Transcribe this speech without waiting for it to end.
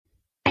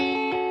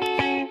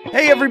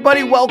Hey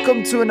everybody,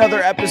 welcome to another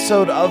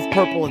episode of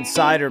Purple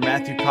Insider.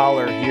 Matthew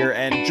Collar here,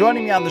 and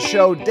joining me on the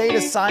show, data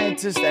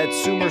scientist at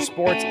Sumer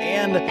Sports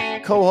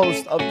and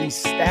co-host of the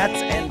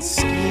Stats and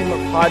Scheme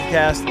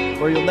podcast,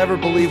 where you'll never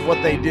believe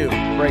what they do,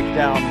 break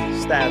down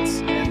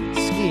stats and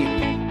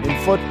scheme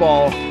in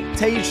football.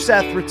 Tej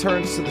Seth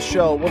returns to the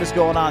show. What is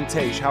going on,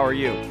 Tej? How are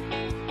you?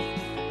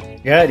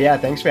 Good. Yeah.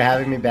 Thanks for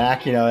having me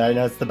back. I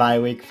know it's the bye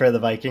week for the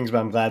Vikings, but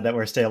I'm glad that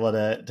we're still able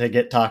to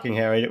get talking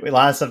here. We a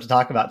lot of stuff to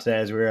talk about today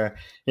as we were,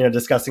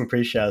 discussing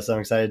pre-show. So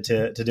I'm excited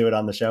to do it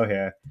on the show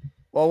here.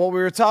 Well, what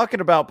we were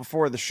talking about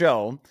before the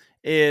show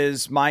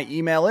is my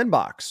email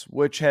inbox,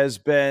 which has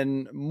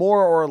been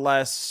more or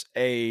less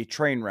a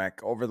train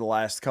wreck over the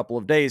last couple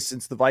of days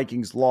since the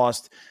Vikings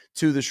lost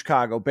to the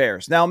Chicago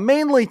Bears. Now,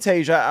 mainly,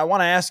 Tej, I want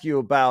to ask you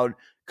about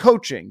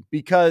coaching,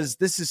 because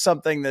this is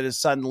something that has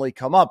suddenly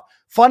come up.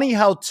 Funny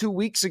how 2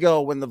 weeks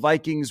ago, when the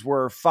Vikings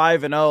were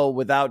 5-0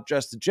 without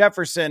Justin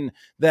Jefferson,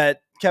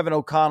 that Kevin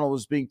O'Connell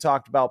was being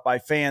talked about by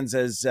fans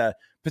as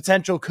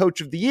potential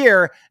coach of the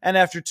year. And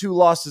after 2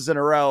 losses in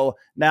a row,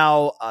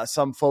 now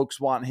some folks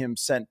want him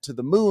sent to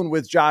the moon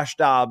with Josh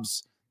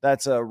Dobbs.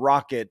 That's a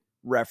rocket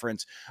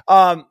reference.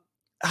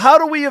 How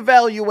do we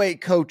evaluate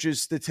coaches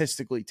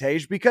statistically,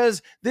 Tej?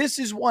 Because this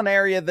is one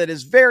area that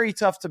is very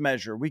tough to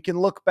measure. We can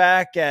look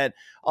back at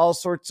all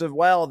sorts of,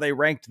 they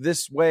ranked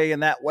this way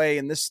and that way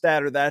and this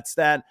stat or that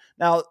stat.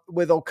 Now,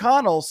 with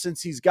O'Connell,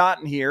 since he's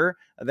gotten here,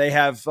 they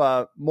have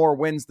more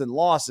wins than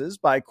losses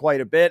by quite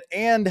a bit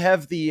and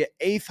have the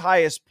 8th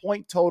highest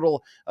point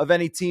total of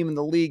any team in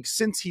the league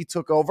since he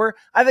took over.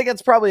 I think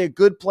that's probably a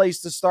good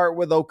place to start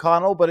with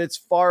O'Connell, but it's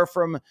far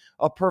from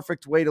a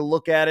perfect way to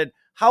look at it.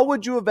 How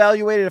would you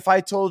evaluate it if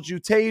I told you,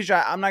 Tej,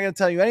 I'm not going to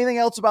tell you anything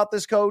else about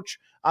this coach.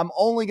 I'm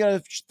only going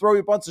to throw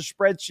you a bunch of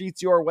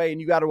spreadsheets your way and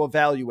you got to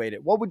evaluate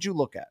it. What would you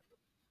look at?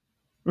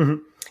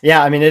 Mm-hmm.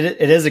 Yeah, I mean, it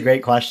is a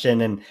great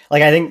question. And I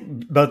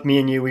think both me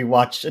and you, we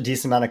watched a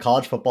decent amount of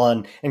college football.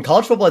 And in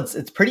college football,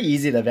 it's pretty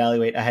easy to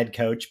evaluate a head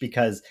coach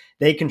because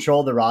they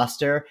control the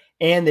roster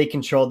and they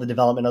control the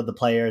development of the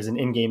players and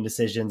in-game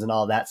decisions and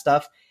all that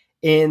stuff.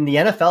 In the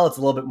NFL, it's a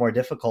little bit more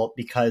difficult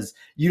because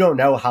you don't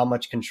know how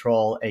much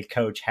control a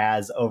coach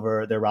has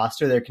over their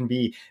roster. There can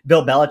be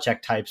Bill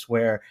Belichick types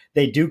where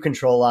they do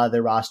control a lot of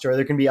their roster. Or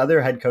there can be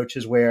other head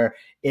coaches where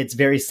it's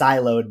very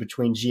siloed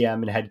between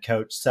GM and head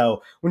coach.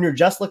 So when you're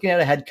just looking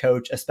at a head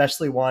coach,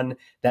 especially one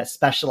that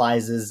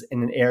specializes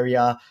in an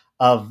area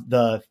of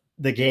the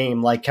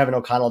game like Kevin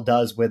O'Connell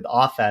does with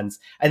offense,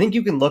 I think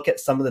you can look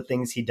at some of the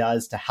things he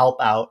does to help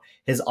out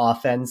his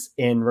offense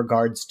in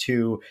regards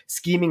to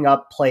scheming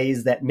up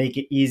plays that make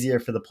it easier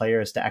for the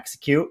players to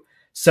execute.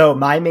 So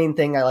my main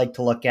thing I like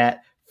to look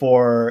at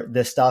for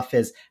this stuff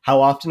is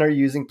how often are you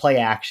using play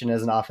action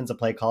as an offensive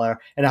play caller,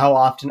 and how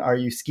often are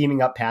you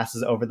scheming up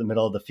passes over the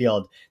middle of the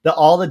field.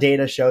 All the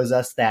data shows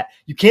us that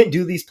you can't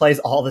do these plays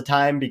all the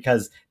time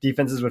because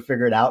defenses would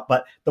figure it out,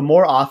 but the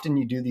more often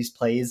you do these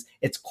plays,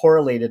 it's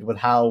correlated with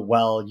how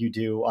well you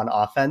do on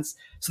offense.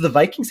 So the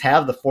Vikings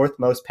have the 4th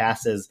most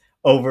passes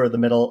over the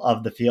middle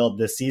of the field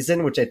this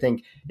season, which I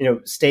think,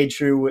 stayed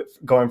true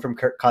going from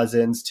Kirk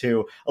Cousins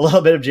to a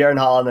little bit of Jaren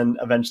Hall and then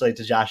eventually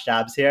to Josh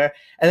Dobbs here.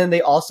 And then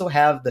they also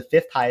have the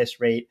 5th highest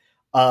rate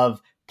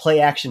of play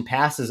action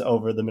passes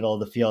over the middle of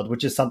the field,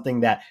 which is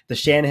something that the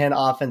Shanahan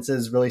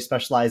offenses really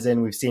specialize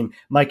in. We've seen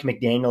Mike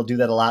McDaniel do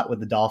that a lot with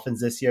the Dolphins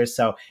this year.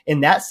 So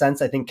in that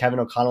sense, I think Kevin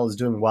O'Connell is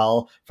doing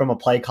well from a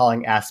play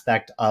calling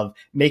aspect of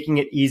making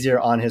it easier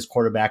on his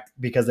quarterback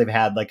because they've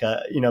had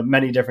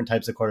many different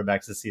types of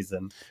quarterbacks this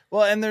season.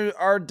 Well, and there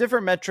are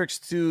different metrics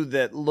too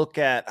that look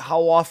at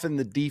how often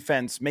the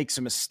defense makes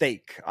a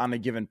mistake on a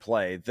given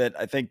play that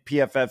I think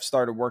PFF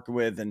started working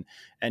with, and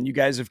you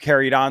guys have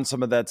carried on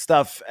some of that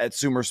stuff at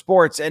Sumer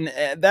Sports. And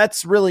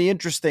that's really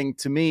interesting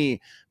to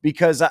me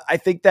because I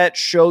think that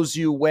shows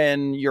you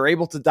when you're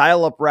able to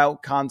dial up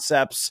route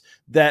concepts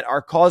that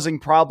are causing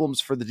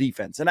problems for the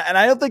defense. And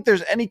I don't think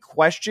there's any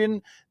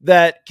question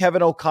that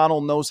Kevin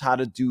O'Connell knows how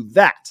to do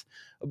that.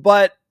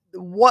 But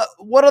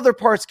what other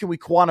parts can we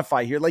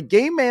quantify here? Like,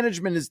 game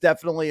management is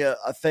definitely a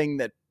thing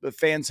that the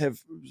fans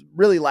have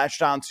really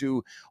latched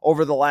onto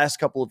over the last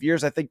couple of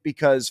years. I think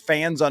because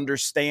fans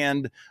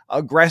understand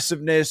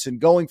aggressiveness and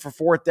going for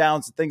 4th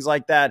downs and things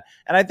like that.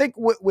 And I think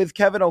with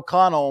Kevin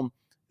O'Connell,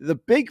 the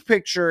big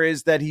picture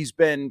is that he's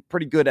been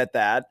pretty good at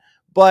that.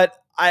 But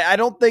I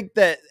don't think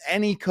that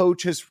any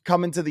coach has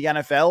come into the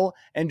NFL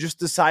and just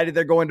decided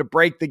they're going to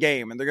break the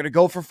game and they're going to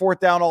go for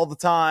 4th down all the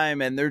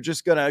time and they're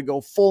just going to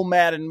go full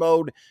Madden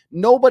mode.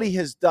 Nobody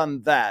has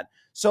done that.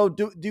 So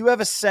do you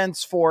have a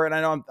sense for, and I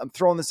know I'm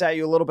throwing this at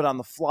you a little bit on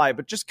the fly,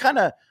 but just kind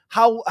of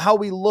how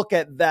we look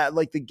at that,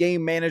 like the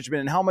game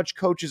management and how much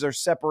coaches are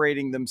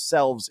separating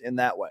themselves in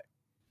that way?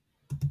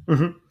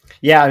 Mm-hmm.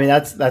 Yeah, I mean,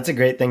 that's a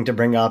great thing to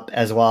bring up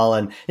as well.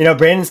 And,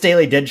 Brandon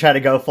Staley did try to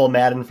go full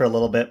Madden for a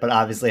little bit, but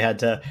obviously had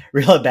to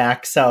reel it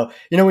back. So,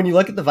 when you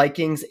look at the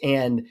Vikings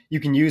and you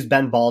can use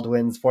Ben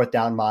Baldwin's 4th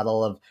down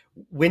model of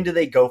when do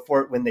they go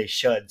for it when they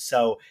should.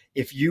 So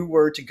if you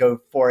were to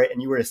go for it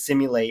and you were to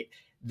simulate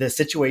the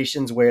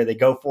situations where they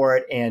go for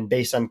it and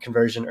based on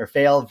conversion or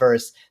fail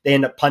versus they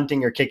end up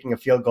punting or kicking a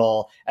field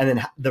goal. And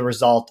then the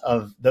result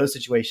of those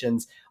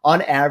situations,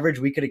 on average,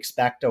 we could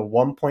expect a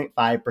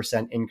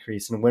 1.5%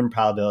 increase in win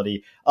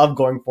probability of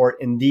going for it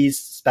in these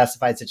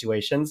specified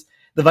situations.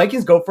 The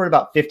Vikings go for it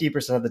about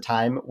 50% of the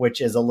time,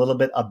 which is a little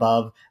bit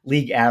above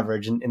league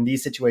average in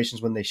these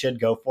situations when they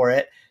should go for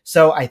it.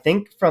 So I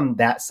think from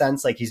that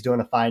sense, like he's doing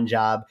a fine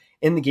job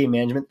in the game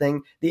management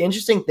thing. The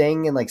interesting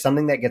thing and like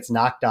something that gets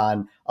knocked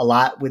on a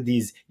lot with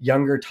these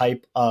younger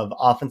type of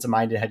offensive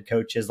minded head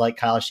coaches like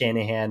Kyle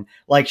Shanahan,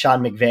 like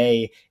Sean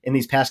McVay in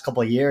these past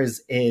couple of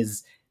years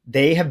is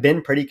they have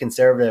been pretty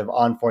conservative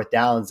on fourth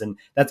downs. And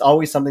that's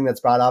always something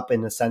that's brought up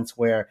in the sense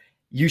where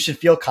you should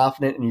feel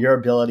confident in your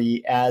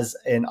ability as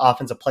an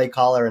offensive play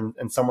caller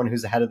and someone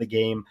who's ahead of the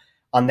game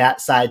on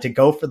that side to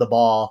go for the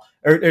ball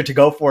or to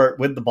go for it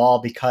with the ball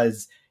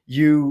because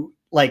you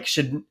like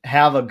should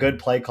have a good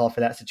play call for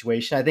that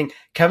situation. I think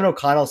Kevin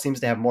O'Connell seems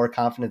to have more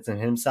confidence in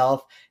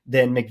himself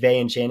than McVay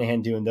and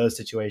Shanahan do in those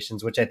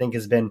situations, which I think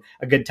has been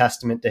a good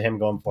testament to him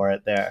going for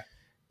it there.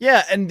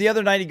 Yeah, and the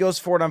other night he goes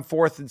for it on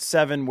 4th and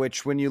 7,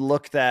 which when you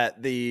looked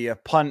at the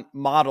punt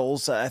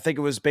models, I think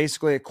it was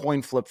basically a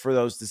coin flip for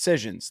those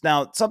decisions.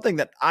 Now, something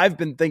that I've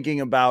been thinking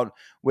about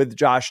with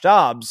Josh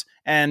Dobbs,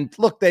 and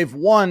look, they've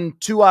won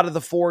 2 out of the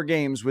 4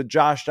 games with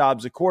Josh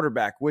Dobbs at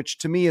quarterback, which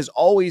to me is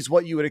always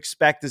what you would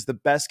expect is the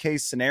best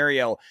case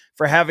scenario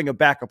for having a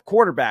backup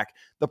quarterback.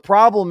 The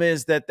problem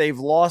is that they've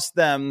lost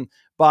them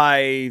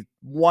by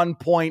 1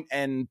 point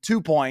and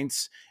 2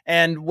 points.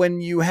 And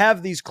when you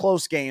have these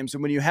close games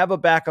and when you have a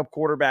backup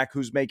quarterback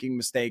who's making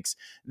mistakes,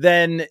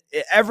 then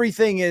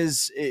everything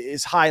is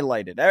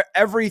highlighted.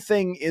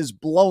 Everything is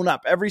blown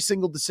up, every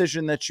single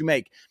decision that you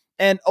make.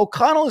 And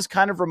O'Connell has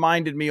kind of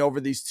reminded me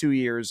over these 2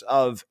 years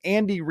of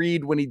Andy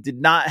Reid when he did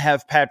not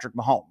have Patrick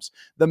Mahomes.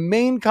 The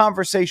main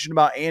conversation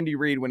about Andy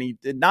Reid when he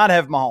did not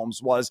have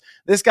Mahomes was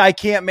this guy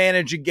can't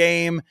manage a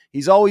game.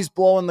 He's always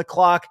blowing the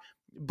clock.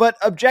 But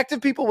objective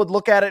people would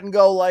look at it and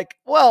go like,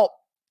 well,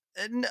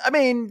 I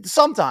mean,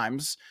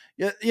 sometimes,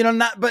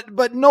 not,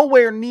 but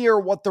nowhere near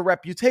what the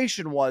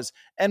reputation was.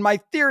 And my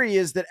theory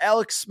is that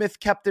Alex Smith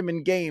kept him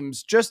in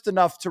games just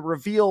enough to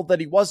reveal that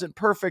he wasn't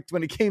perfect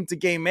when it came to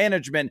game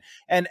management.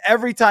 And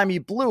every time he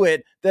blew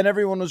it, then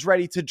everyone was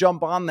ready to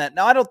jump on that.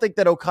 Now, I don't think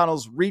that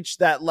O'Connell's reached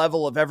that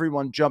level of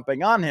everyone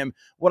jumping on him.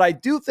 What I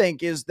do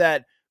think is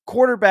that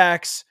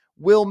quarterbacks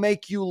will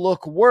make you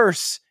look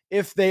worse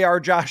if they are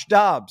Josh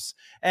Dobbs,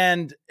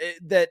 and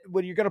that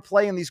when you're going to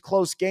play in these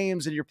close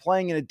games and you're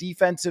playing in a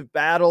defensive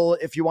battle,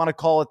 if you want to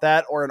call it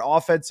that, or an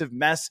offensive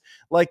mess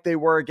like they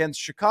were against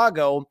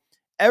Chicago,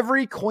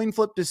 every coin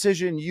flip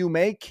decision you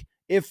make,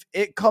 if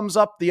it comes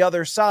up the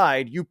other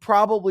side, you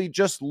probably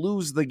just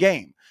lose the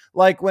game.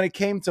 Like when it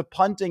came to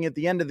punting at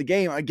the end of the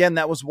game, again,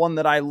 that was one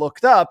that I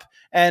looked up,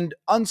 and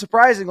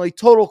unsurprisingly,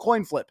 total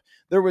coin flip.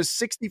 There was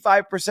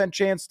 65%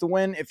 chance to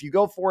win if you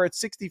go for it,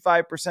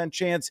 65%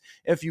 chance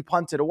if you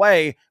punt it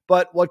away.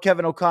 But what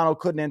Kevin O'Connell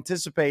couldn't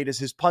anticipate is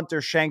his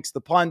punter shanks the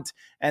punt.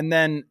 And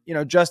then,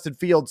 Justin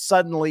Fields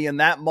suddenly in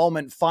that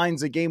moment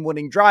finds a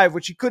game-winning drive,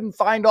 which he couldn't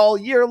find all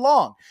year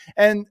long.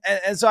 And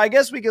so I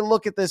guess we can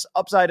look at this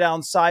upside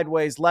down,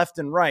 sideways, left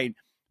and right.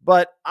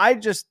 But I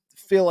just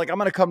feel like I'm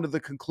going to come to the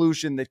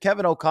conclusion that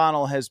Kevin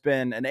O'Connell has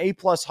been an A+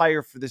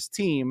 hire for this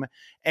team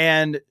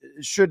and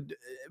should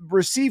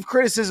receive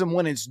criticism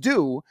when it's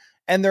due.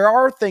 And there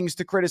are things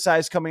to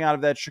criticize coming out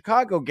of that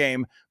Chicago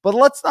game, but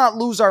let's not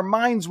lose our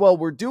minds while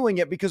we're doing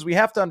it, because we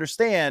have to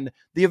understand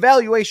the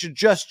evaluation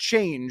just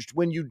changed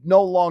when you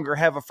no longer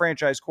have a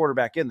franchise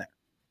quarterback in there.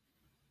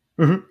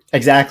 Mm-hmm.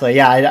 Exactly.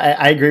 Yeah,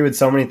 I agree with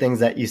so many things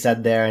that you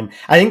said there. And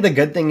I think the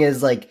good thing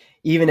is like,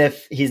 even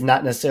if he's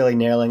not necessarily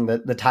nailing the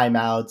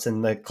timeouts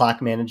and the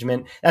clock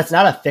management, that's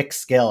not a fixed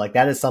skill. Like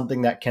that is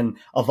something that can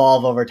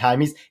evolve over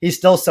time. He's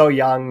still so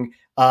young,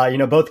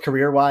 both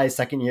career-wise,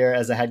 second year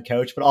as a head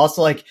coach, but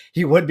also like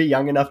he would be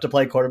young enough to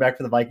play quarterback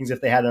for the Vikings if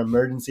they had an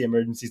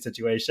emergency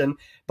situation.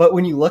 But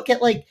when you look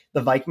at like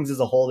the Vikings as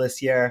a whole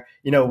this year,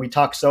 we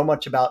talk so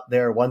much about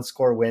their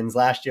 1-score wins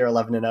last year,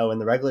 11-0 in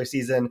the regular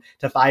season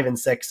to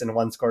 5-6 in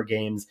 1-score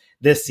games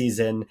this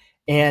season.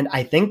 And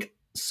I think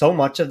so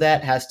much of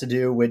that has to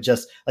do with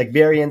just like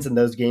variance in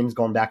those games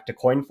going back to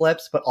coin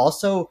flips, but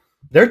also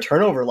their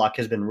turnover luck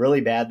has been really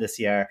bad this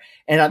year.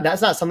 And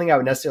that's not something I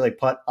would necessarily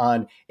put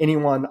on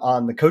anyone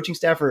on the coaching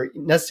staff or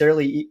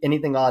necessarily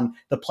anything on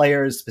the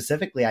players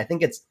specifically. I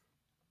think it's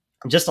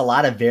just a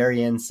lot of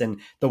variance and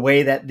the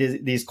way that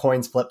these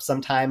coins flip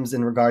sometimes.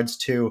 In regards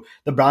to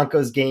the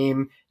Broncos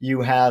game,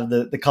 you have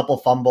the couple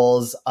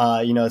fumbles,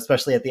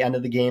 especially at the end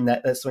of the game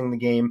that swing the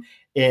game.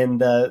 In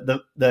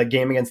the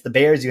game against the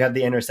Bears, you have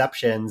the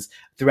interceptions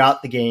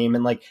throughout the game.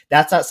 And like,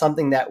 that's not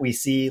something that we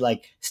see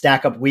like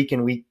stack up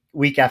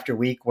week after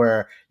week,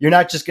 where you're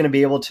not just going to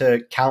be able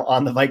to count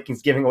on the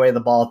Vikings giving away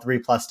the ball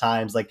 3+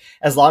 times. Like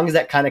as long as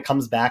that kind of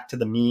comes back to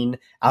the mean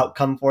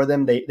outcome for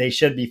them, they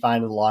should be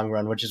fine in the long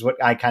run, which is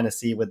what I kind of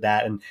see with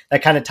that. And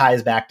that kind of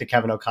ties back to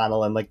Kevin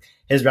O'Connell and like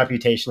his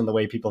reputation and the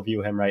way people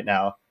view him right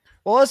now.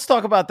 Well, let's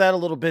talk about that a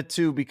little bit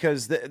too,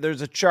 because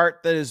there's a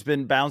chart that has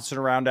been bouncing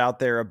around out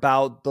there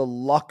about the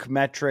luck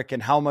metric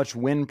and how much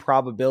win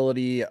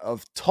probability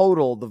of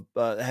total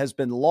has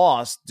been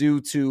lost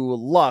due to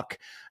luck.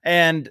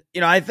 And,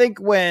 I think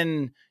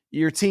when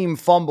your team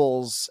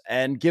fumbles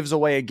and gives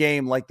away a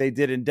game like they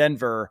did in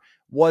Denver,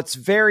 what's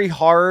very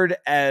hard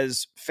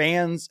as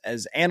fans,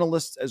 as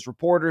analysts, as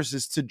reporters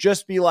is to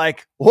just be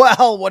like,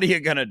 well, what are you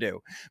going to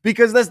do?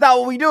 Because that's not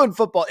what we do in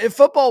football. If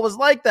football was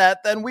like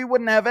that, then we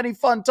wouldn't have any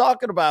fun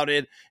talking about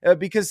it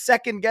because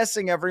second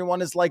guessing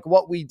everyone is like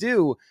what we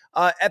do.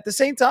 At the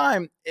same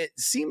time, it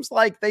seems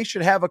like they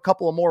should have a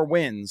couple of more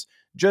wins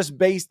just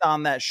based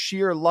on that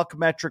sheer luck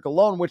metric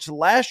alone, which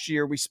last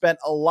year we spent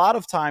a lot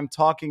of time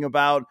talking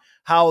about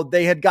how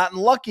they had gotten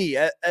lucky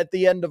at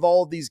the end of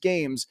all of these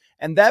games.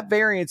 And that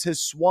variance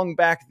has swung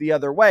back the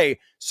other way.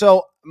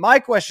 So my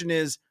question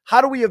is,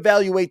 how do we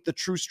evaluate the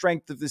true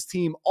strength of this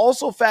team?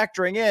 Also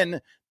factoring in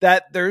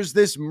that there's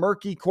this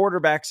murky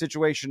quarterback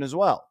situation as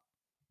well.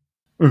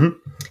 Mm-hmm.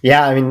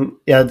 Yeah, I mean,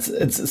 yeah,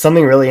 it's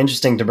something really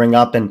interesting to bring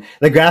up. And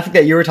the graphic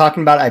that you were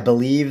talking about, I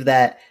believe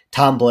that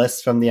Tom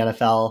Bliss from the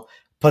NFL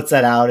puts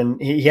that out,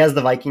 and he has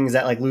the Vikings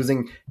at like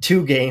losing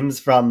 2 games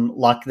from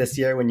luck this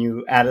year when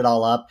you add it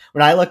all up.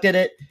 When I looked at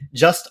it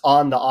just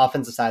on the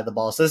offensive side of the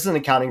ball, so this isn't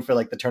accounting for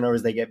like the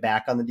turnovers they get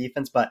back on the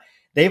defense, but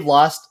they've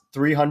lost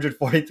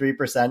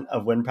 343%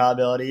 of win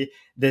probability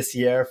this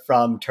year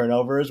from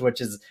turnovers, which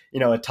is,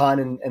 a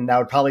ton. And that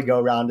would probably go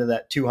around to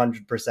that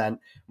 200%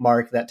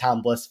 mark that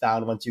Tom Bliss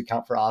found once you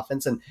count for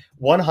offense, and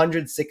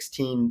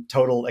 116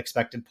 total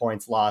expected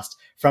points lost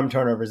from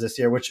turnovers this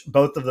year, which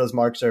both of those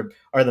marks are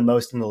the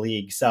most in the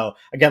league. So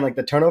again, like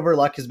the turnover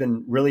luck has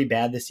been really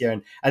bad this year.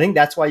 And I think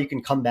that's why you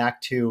can come back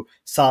to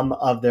some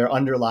of their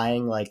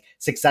underlying like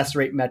success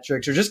rate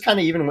metrics, or just kind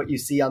of even what you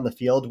see on the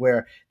field,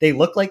 where they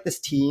look like this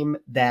team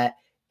that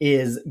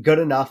is good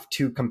enough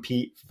to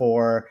compete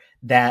for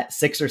that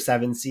 6 or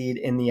 7 seed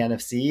in the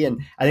NFC.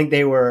 And I think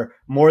they were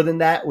more than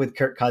that with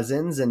Kirk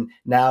Cousins. And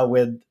now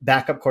with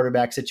backup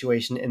quarterback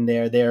situation in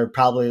there, they're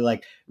probably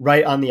like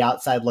right on the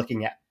outside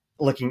looking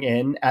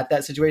in at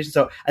that situation.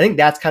 So I think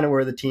that's kind of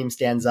where the team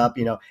stands up.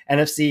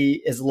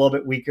 NFC is a little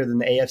bit weaker than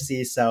the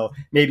AFC. So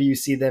maybe you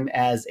see them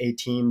as a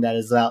team that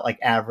is about like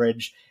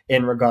average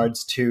in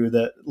regards to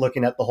the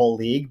looking at the whole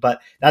league.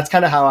 But that's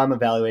kind of how I'm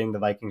evaluating the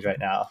Vikings right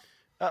now.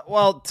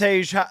 Well,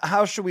 Tej,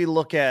 how should we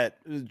look at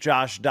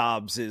Josh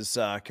Dobbs?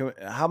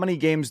 How many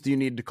games do you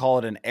need to call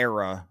it an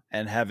era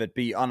and have it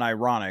be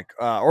unironic?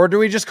 Or do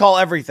we just call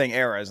everything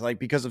eras, like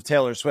because of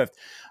Taylor Swift?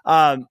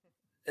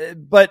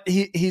 But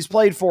he's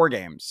played 4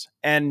 games,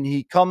 and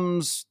he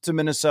comes to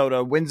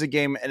Minnesota, wins a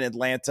game in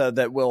Atlanta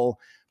that will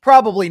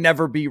probably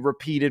never be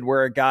repeated,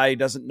 where a guy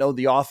doesn't know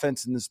the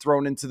offense and is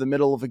thrown into the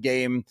middle of a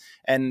game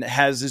and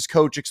has his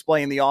coach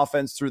explain the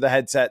offense through the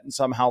headset and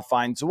somehow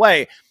finds a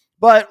way.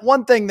 But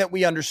one thing that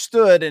we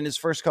understood in his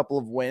first couple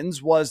of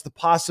wins was the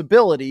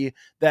possibility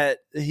that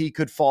he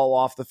could fall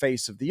off the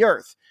face of the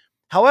earth.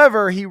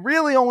 However, he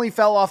really only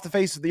fell off the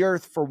face of the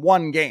earth for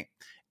 1 game.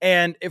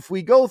 And if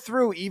we go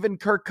through even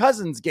Kirk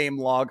Cousins' game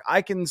log,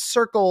 I can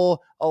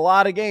circle a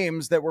lot of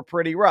games that were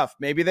pretty rough.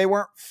 Maybe they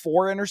weren't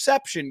 4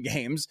 interception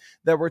games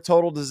that were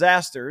total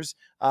disasters,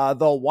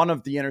 though one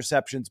of the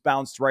interceptions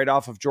bounced right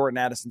off of Jordan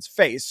Addison's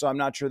face. So I'm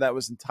not sure that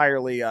was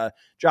entirely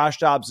Josh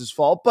Dobbs'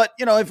 fault. But,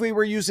 if we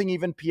were using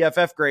even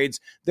PFF grades,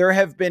 there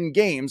have been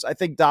games. I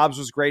think Dobbs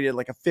was graded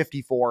like a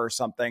 54 or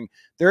something.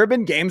 There have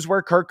been games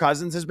where Kirk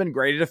Cousins has been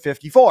graded a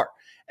 54.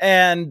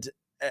 And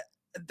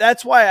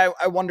that's why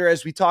I wonder,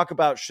 as we talk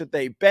about, should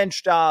they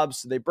bench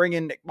Dobbs? Should they bring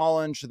in Nick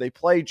Mullins? Should they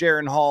play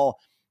Jaron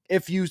Hall?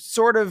 If you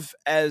sort of,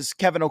 as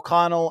Kevin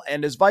O'Connell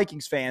and as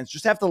Vikings fans,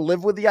 just have to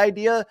live with the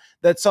idea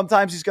that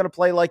sometimes he's going to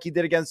play like he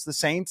did against the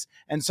Saints,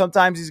 and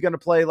sometimes he's going to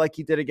play like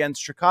he did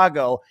against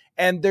Chicago.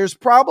 And there's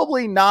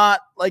probably not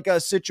like a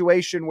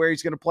situation where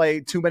he's going to play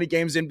too many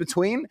games in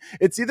between.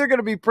 It's either going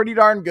to be pretty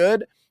darn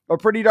good or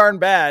pretty darn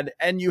bad,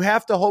 and you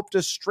have to hope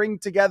to string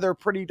together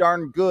pretty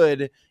darn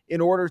good in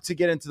order to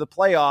get into the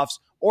playoffs,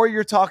 or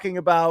you're talking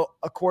about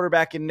a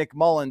quarterback in Nick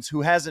Mullins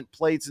who hasn't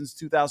played since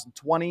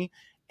 2020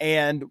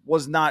 and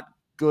was not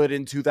good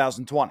in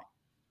 2020.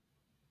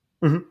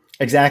 Mm-hmm.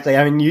 Exactly.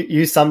 I mean,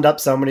 you summed up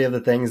so many of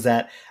the things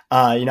that,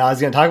 I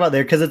was going to talk about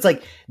there, because it's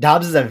like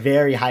Dobbs is a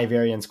very high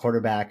variance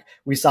quarterback.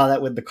 We saw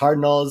that with the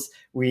Cardinals.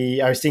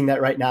 We are seeing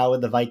that right now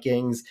with the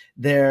Vikings.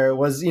 There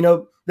was,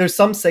 there's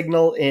some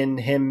signal in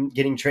him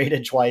getting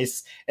traded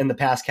twice in the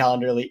past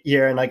calendar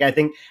year. And like, I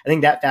think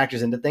that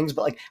factors into things,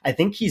 but like, I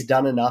think he's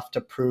done enough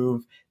to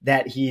prove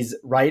that he's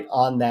right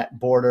on that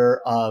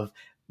border of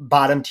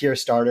bottom tier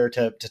starter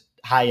to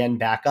high end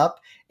backup.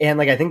 And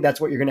like, I think that's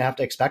what you're going to have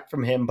to expect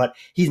from him, but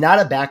he's not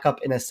a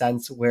backup in a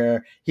sense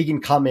where he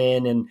can come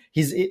in and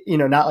he's,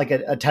 not like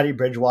a Teddy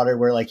Bridgewater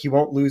where like he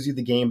won't lose you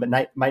the game, but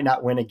might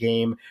not win a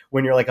game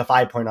when you're like a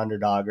 5-point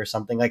underdog or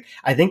something. Like,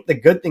 I think the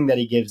good thing that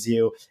he gives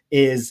you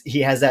is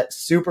he has that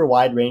super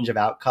wide range of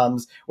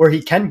outcomes where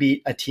he can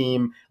beat a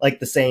team like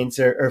the Saints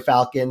or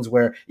Falcons,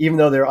 where even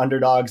though they're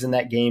underdogs in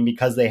that game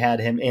because they had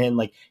him in,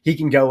 like he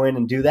can go in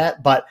and do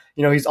that. But,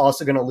 he's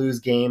also going to lose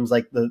games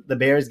like the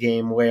Bears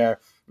game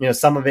where,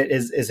 some of it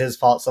is his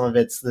fault. Some of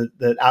it's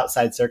the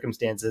outside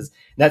circumstances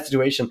in that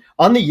situation.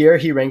 On the year,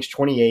 he ranks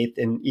 28th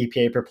in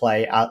EPA per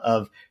play out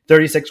of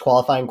 36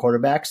 qualifying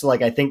quarterbacks. So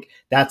like, I think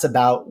that's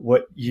about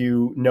what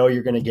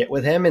you're going to get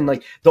with him. And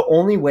like, the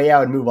only way I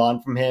would move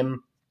on from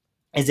him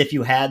is if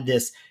you had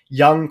this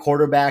young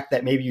quarterback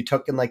that maybe you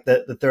took in like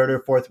the third or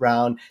fourth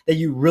round that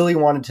you really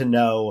wanted to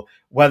know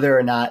whether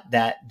or not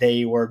that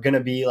they were going to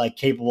be like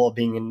capable of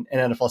being an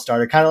NFL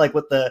starter, kind of like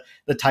what the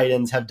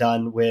Titans have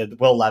done with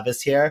Will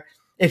Levis here.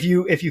 If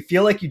you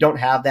feel like you don't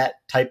have that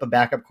type of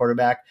backup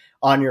quarterback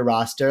on your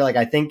roster, like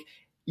I think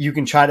you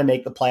can try to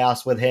make the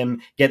playoffs with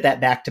him, get that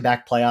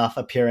back-to-back playoff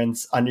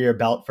appearance under your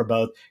belt for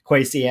both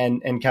Kwesi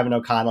and Kevin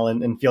O'Connell,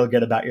 and feel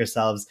good about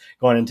yourselves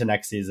going into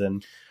next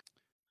season.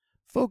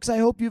 Folks, I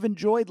hope you've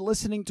enjoyed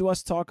listening to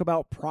us talk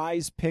about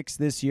Prize Picks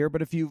this year,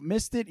 but if you've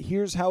missed it,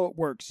 here's how it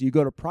works. You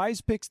go to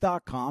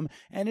prizepicks.com,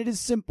 and it is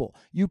simple.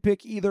 You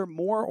pick either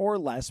more or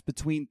less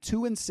between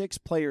 2 and 6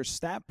 players'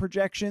 stat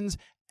projections,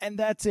 and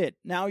that's it.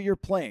 Now you're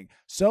playing.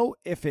 So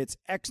if it's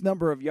X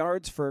number of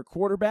yards for a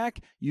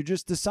quarterback, you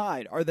just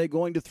decide, are they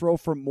going to throw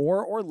for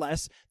more or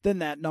less than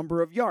that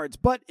number of yards?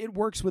 But it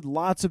works with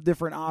lots of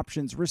different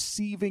options,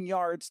 receiving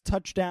yards,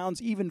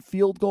 touchdowns, even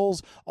field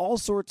goals, all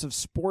sorts of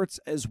sports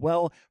as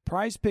well.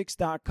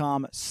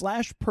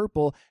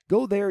 prizepicks.com/purple.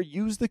 Go there,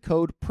 use the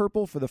code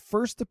PURPLE for the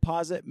first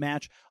deposit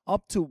match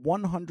up to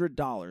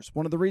 $100.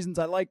 One of the reasons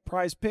I like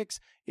Prize Picks,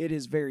 it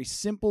is very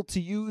simple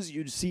to use.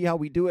 You see how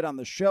we do it on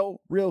the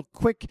show, real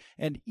quick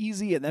and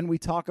easy, and then we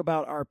talk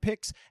about our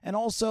picks, and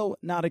also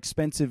not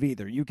expensive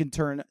either. You can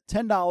turn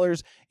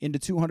 $10 into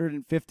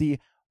 $250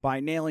 by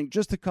nailing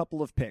just a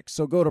couple of picks.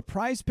 So go to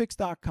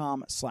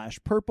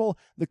prizepicks.com/purple,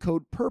 the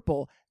code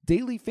PURPLE,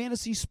 daily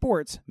fantasy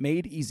sports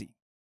made easy.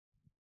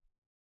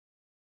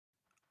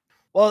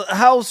 Well,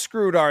 how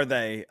screwed are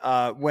they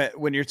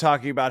when you're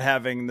talking about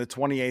having the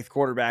 28th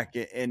quarterback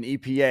in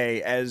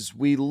EPA as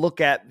we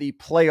look at the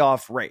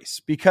playoff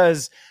race?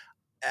 Because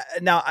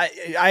now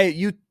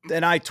you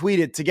and I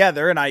tweeted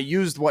together, and I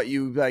used what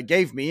you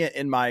gave me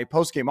in my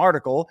postgame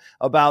article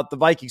about the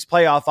Vikings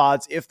playoff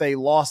odds if they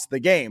lost the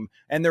game.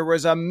 And there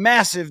was a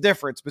massive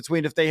difference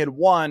between if they had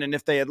won and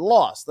if they had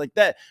lost. Like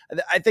that,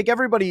 I think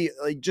everybody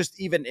just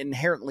even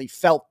inherently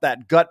felt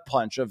that gut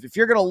punch of, if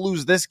you're going to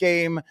lose this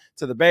game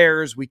to the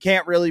Bears, we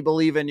can't really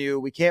believe in you.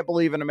 We can't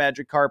believe in a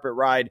magic carpet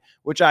ride,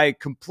 which I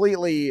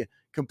completely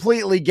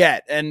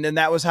get. And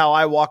that was how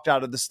I walked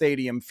out of the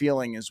stadium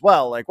feeling as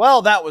well. Like,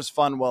 well, that was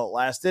fun while it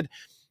lasted.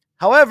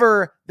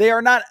 However, they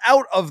are not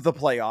out of the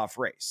playoff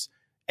race.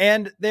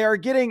 And they are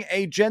getting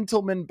a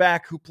gentleman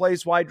back who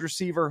plays wide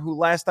receiver, who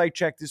last I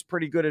checked is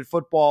pretty good at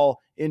football,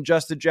 in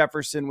Justin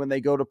Jefferson when they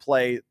go to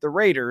play the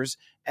Raiders.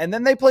 And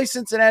then they play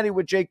Cincinnati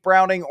with Jake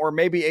Browning or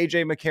maybe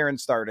AJ McCarron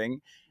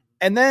starting.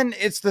 And then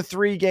it's the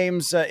 3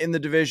 games in the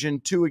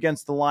division, 2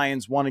 against the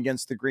Lions, 1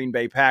 against the Green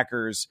Bay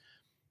Packers.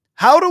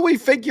 How do we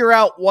figure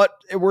out what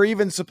we're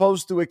even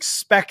supposed to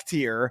expect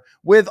here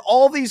with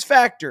all these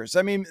factors?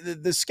 I mean,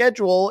 the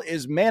schedule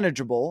is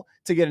manageable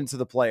to get into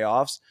the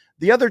playoffs.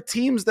 The other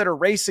teams that are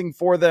racing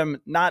for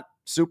them, not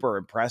super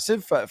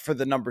impressive for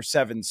the number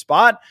 7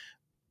 spot,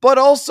 but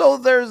also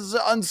there's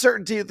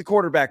uncertainty at the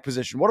quarterback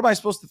position. What am I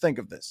supposed to think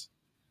of this?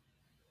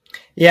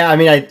 Yeah, I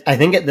mean, I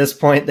think at this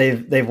point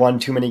they've won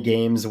too many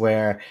games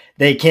where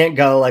they can't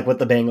go like what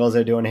the Bengals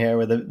are doing here,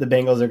 where the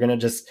Bengals are going to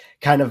just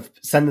kind of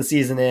send the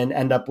season in,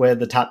 end up with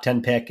the top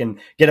 10 pick and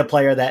get a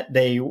player that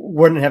they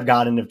wouldn't have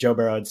gotten if Joe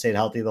Burrow had stayed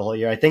healthy the whole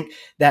year. I think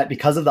that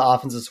because of the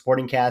offensive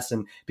supporting cast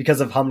and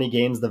because of how many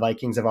games the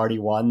Vikings have already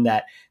won,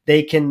 that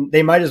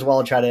they might as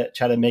well try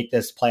to make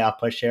this playoff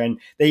push here. And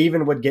they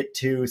even would get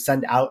to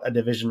send out a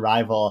division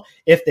rival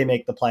if they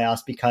make the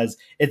playoffs, because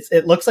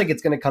it looks like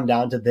it's going to come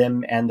down to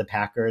them and the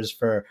Packers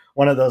for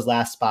one of those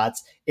last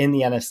spots in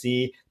the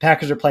NFC.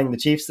 Packers are playing the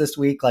Chiefs this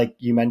week, like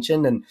you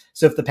mentioned. And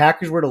so if the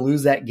Packers were to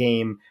lose that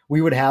game,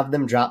 we would have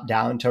them drop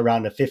down to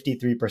around a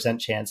 53%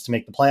 chance to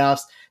make the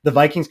playoffs. The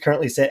Vikings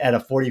currently sit at a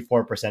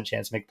 44%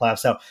 chance to make the playoffs.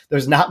 So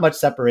there's not much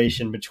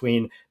separation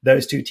between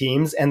those two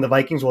teams, and the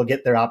Vikings will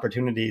get their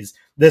opportunities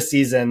this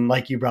season,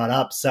 like you brought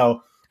up.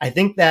 So I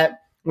think that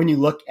when you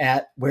look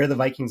at where the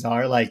Vikings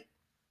are, like,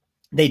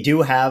 they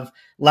do have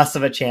less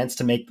of a chance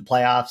to make the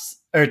playoffs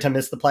or to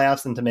miss the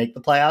playoffs than to make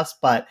the playoffs.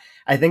 But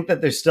I think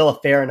that there's still a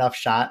fair enough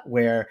shot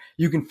where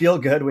you can feel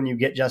good when you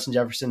get Justin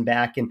Jefferson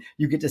back and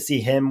you get to see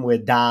him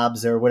with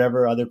Dobbs or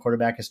whatever other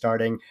quarterback is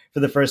starting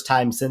for the first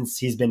time since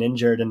he's been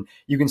injured. And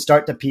you can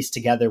start to piece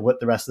together what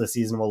the rest of the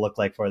season will look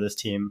like for this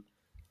team.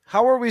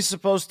 How are we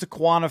supposed to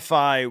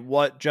quantify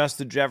what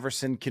Justin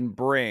Jefferson can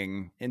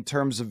bring in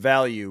terms of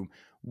value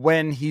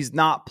when he's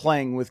not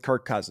playing with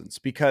Kirk Cousins,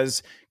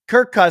 because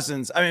Kirk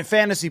Cousins, I mean,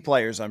 fantasy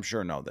players, I'm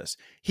sure know this.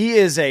 He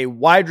is a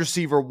wide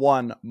receiver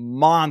one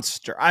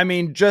monster. I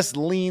mean, just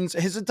leans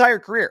his entire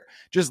career,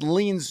 just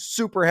leans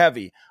super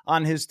heavy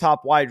on his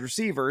top wide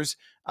receivers,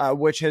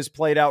 which has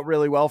played out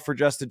really well for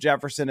Justin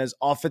Jefferson as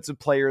offensive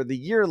player of the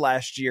year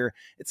last year.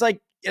 It's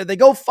like they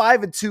go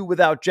 5-2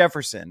 without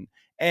Jefferson.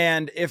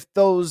 And if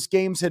those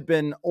games had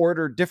been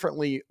ordered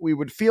differently, we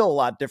would feel a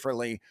lot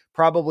differently,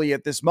 probably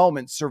at this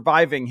moment,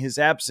 surviving his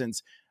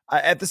absence.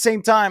 At the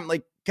same time,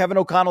 like Kevin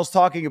O'Connell's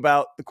talking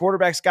about, the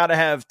quarterback's got to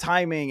have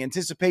timing,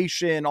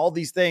 anticipation, all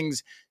these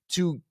things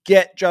to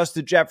get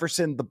Justin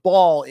Jefferson the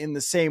ball in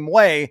the same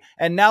way.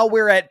 And now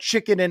we're at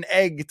chicken and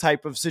egg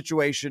type of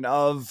situation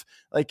of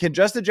like, can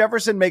Justin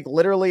Jefferson make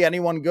literally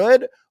anyone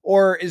good?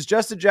 Or is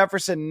Justin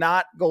Jefferson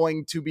not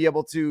going to be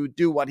able to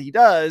do what he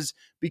does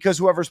because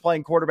whoever's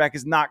playing quarterback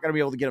is not going to be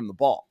able to get him the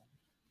ball?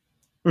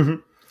 Mm-hmm.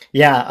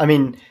 Yeah, I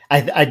mean,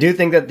 I do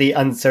think that the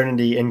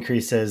uncertainty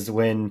increases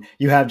when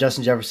you have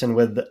Justin Jefferson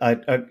with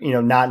a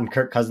not in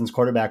Kirk Cousins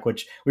quarterback,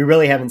 which we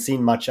really haven't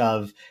seen much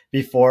of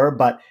before.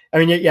 But I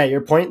mean, yeah,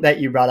 your point that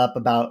you brought up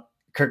about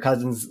Kirk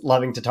Cousins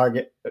loving to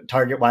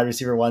target wide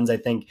receiver ones, I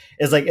think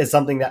is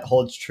something that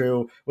holds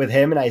true with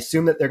him. And I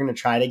assume that they're going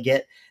to try to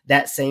get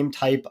that same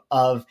type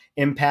of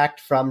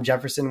impact from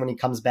Jefferson when he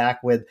comes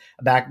back with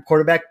a backup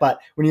quarterback.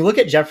 But when you look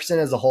at Jefferson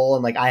as a whole,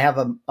 and like I have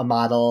a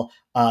model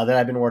that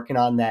I've been working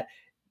on that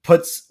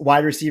puts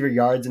wide receiver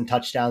yards and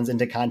touchdowns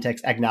into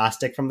context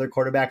agnostic from their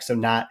quarterback, so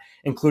not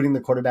including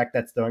the quarterback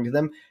that's throwing to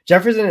them.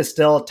 Jefferson is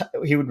still,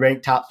 he would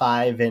rank top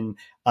 5 in,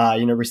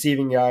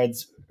 receiving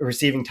yards,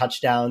 receiving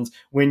touchdowns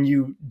when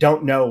you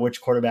don't know which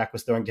quarterback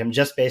was throwing to him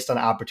just based on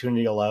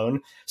opportunity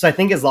alone. So I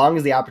think as long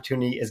as the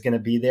opportunity is going to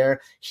be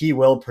there, he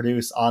will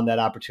produce on that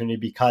opportunity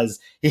because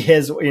he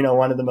is,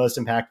 one of the most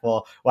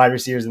impactful wide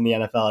receivers in the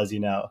NFL, as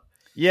you know.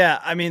 Yeah,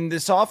 I mean,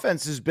 this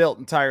offense is built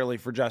entirely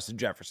for Justin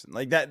Jefferson.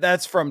 Like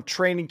that's from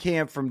training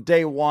camp, from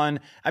day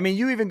one. I mean,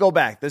 you even go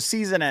back, the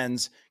season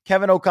ends,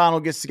 Kevin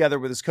O'Connell gets together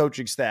with his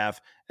coaching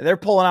staff, and they're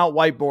pulling out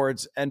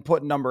whiteboards and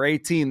putting number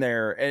 18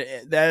 there.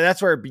 And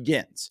that's where it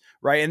begins,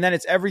 right? And then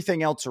it's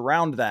everything else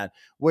around that,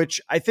 which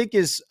I think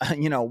is,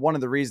 one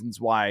of the reasons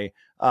why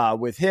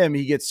with him,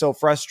 he gets so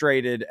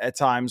frustrated at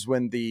times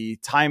when the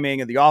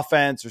timing of the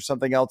offense or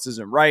something else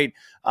isn't right,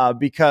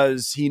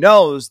 because he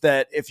knows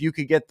that if you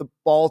could get the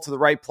ball to the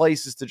right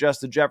places to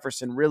Justin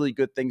Jefferson, really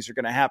good things are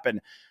going to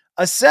happen.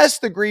 Assess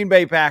the Green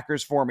Bay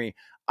Packers for me.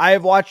 I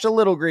have watched a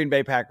little Green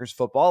Bay Packers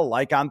football,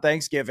 like on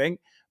Thanksgiving,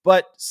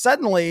 but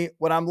suddenly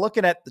when I'm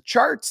looking at the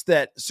charts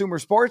that Sumer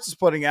Sports is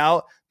putting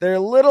out, their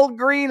little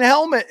green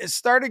helmet is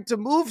starting to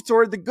move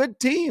toward the good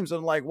teams.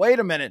 I'm like, wait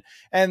a minute.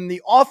 And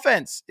the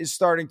offense is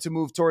starting to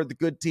move toward the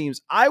good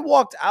teams. I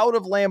walked out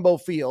of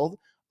Lambeau Field,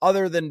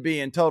 other than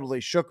being totally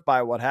shook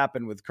by what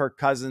happened with Kirk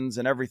Cousins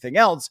and everything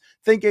else,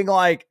 thinking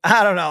like,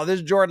 I don't know,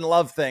 this Jordan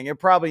Love thing, it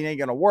probably ain't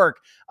going to work.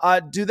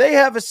 Do they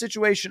have a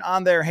situation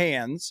on their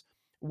hands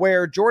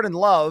where Jordan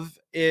Love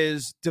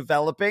is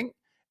developing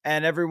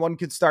and everyone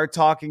could start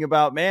talking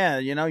about,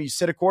 man, you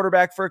sit a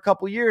quarterback for a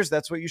couple years,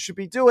 that's what you should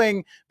be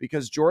doing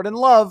because Jordan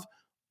Love?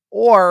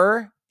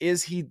 Or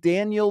is he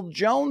Daniel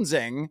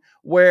Jonesing,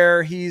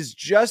 where he's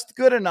just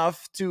good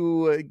enough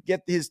to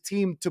get his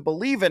team to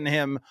believe in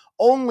him,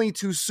 only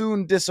to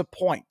soon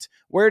disappoint?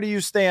 Where do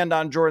you stand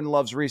on Jordan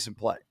Love's recent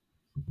play?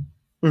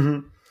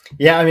 Mm-hmm.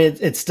 Yeah, I mean,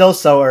 it's still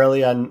so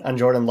early on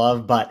Jordan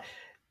Love, but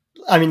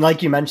I mean,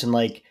 like you mentioned,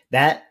 like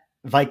that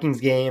Vikings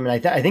game,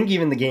 and I think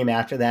even the game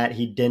after that,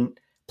 he didn't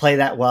play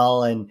that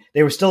well, and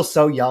they were still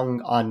so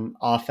young on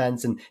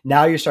offense, and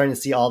now you're starting to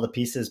see all the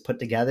pieces put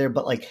together.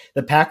 But like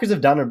the Packers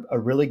have done a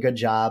really good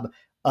job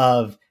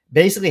of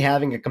basically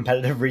having a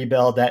competitive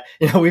rebuild that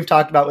we've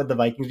talked about with the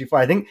Vikings before.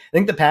 I think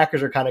the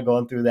Packers are kind of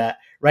going through that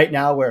right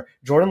now, where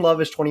Jordan Love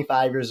is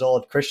 25 years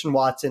old, Christian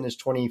Watson is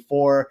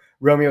 24,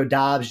 Romeo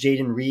Doubs,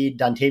 Jaden Reed,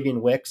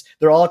 Dontavian Wicks,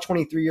 they're all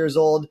 23 years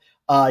old.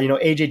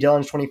 AJ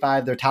Dillon's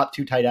 25, their top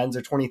 2 tight ends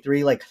are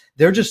 23. Like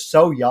they're just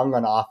so young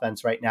on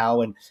offense right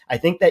now. And I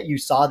think that you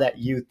saw that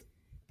youth,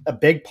 a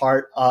big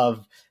part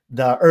of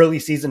the early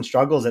season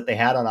struggles that they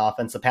had on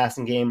offense. The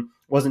passing game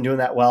wasn't doing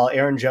that well.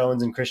 Aaron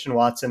Jones and Christian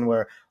Watson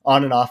were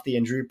on and off the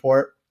injury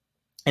report.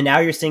 And now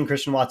you're seeing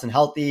Christian Watson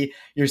healthy.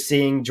 You're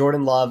seeing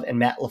Jordan Love and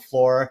Matt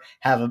LaFleur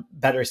have a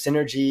better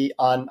synergy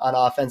on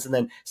offense. And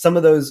then some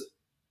of those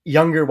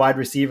younger wide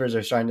receivers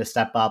are starting to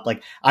step up.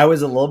 Like I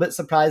was a little bit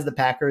surprised the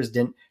Packers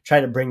didn't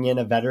try to bring in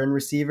a veteran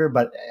receiver,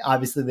 but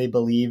obviously they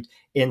believed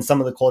in some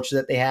of the culture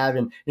that they have.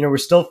 And, we're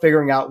still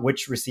figuring out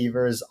which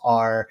receivers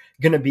are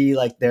going to be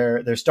like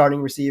their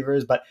starting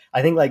receivers. But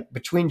I think like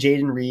between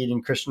Jaden Reed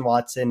and Christian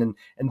Watson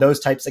and those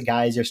types of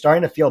guys, you're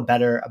starting to feel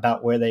better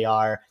about where they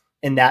are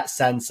in that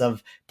sense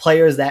of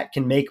players that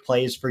can make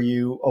plays for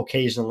you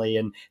occasionally,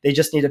 and they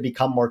just need to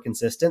become more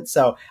consistent.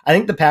 So I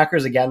think the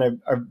Packers,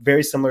 again, are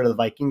very similar to the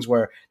Vikings,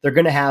 where they're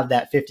going to have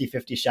that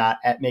 50-50 shot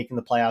at making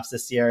the playoffs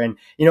this year. And,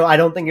 I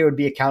don't think it would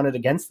be accounted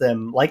against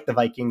them like the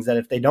Vikings that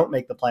if they don't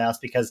make the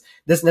playoffs, because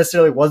this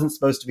necessarily wasn't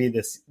supposed to be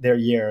their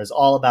year. It's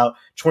all about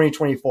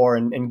 2024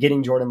 and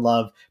getting Jordan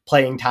Love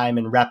playing time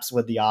and reps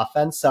with the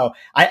offense. So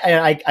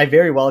I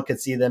very well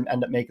could see them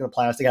end up making the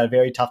playoffs. They got a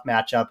very tough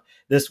matchup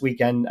this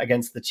weekend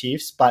against the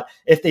Chiefs. But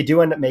if they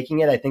do end up making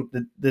it, I think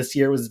that this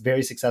year was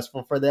very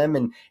successful for them.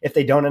 And if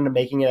they don't end up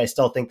making it, I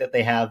still think that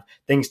they have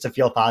things to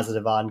feel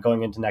positive on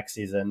going into next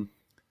season.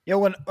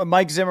 When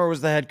Mike Zimmer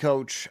was the head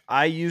coach,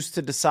 I used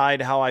to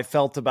decide how I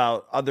felt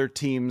about other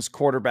teams'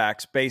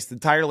 quarterbacks based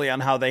entirely on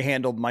how they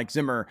handled Mike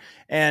Zimmer.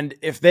 And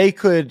if they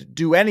could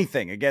do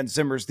anything against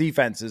Zimmer's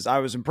defenses, I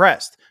was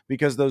impressed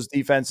because those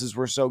defenses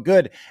were so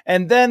good.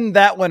 And then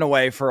that went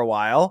away for a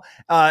while.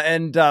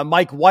 And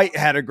Mike White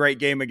had a great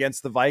game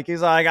against the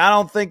Vikings. I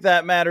don't think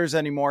that matters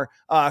anymore.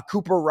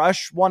 Cooper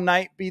Rush one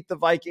night beat the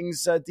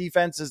Vikings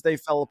defense as they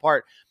fell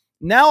apart.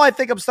 Now I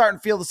think I'm starting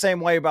to feel the same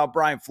way about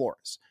Brian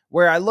Flores,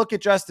 where I look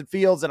at Justin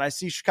Fields and I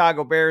see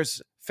Chicago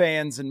Bears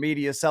fans and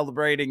media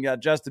celebrating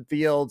Justin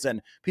Fields,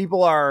 and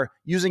people are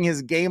using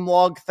his game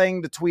log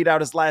thing to tweet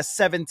out his last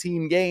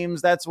 17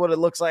 games. That's what it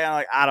looks like. I'm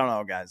like, I don't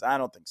know, guys. I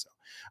don't think so.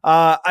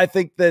 I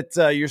think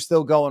that you're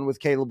still going with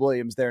Caleb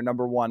Williams there,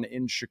 number one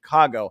in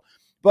Chicago.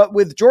 But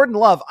with Jordan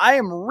Love, I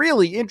am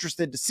really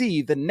interested to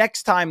see the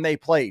next time they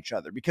play each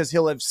other, because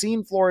he'll have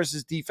seen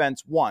Flores'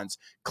 defense once,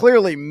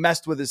 clearly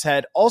messed with his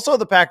head. Also,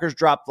 the Packers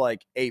dropped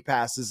like 8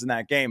 passes in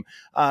that game,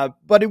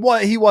 but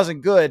he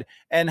wasn't good.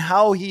 And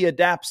how he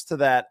adapts to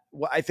that,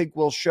 I think,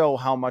 will show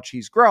how much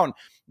he's grown.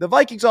 The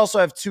Vikings also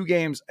have 2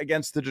 games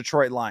against the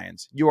Detroit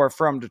Lions. You are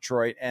from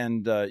Detroit,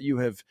 and you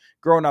have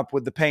grown up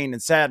with the pain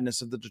and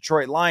sadness of the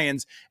Detroit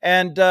Lions.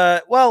 And,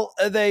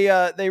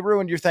 they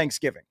ruined your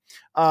Thanksgiving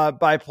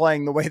by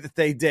playing the way that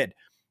they did.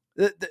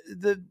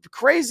 The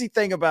crazy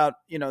thing about,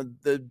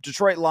 the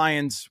Detroit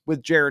Lions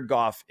with Jared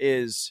Goff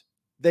is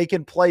they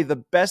can play the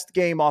best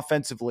game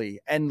offensively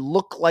and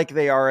look like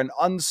they are an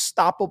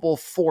unstoppable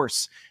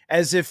force,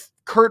 as if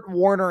Kurt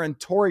Warner and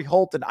Torrey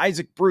Holt and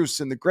Isaac Bruce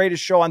and The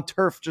Greatest Show on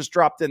Turf just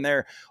dropped in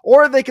there,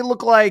 or they can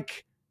look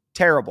like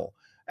terrible.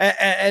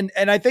 And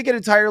I think it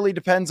entirely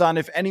depends on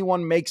if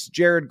anyone makes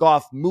Jared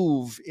Goff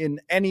move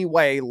in any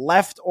way,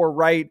 left or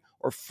right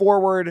or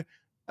forward.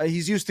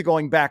 He's used to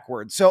going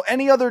backwards. So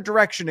any other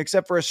direction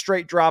except for a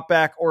straight drop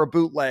back or a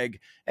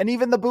bootleg, and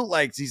even the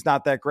bootlegs he's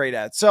not that great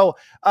at. So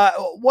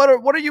what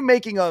are you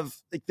making of,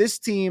 like, this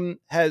team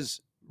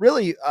has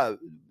really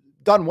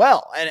done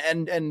well,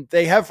 and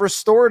they have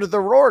restored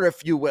the roar,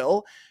 if you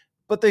will,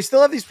 but they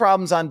still have these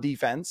problems on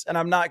defense, and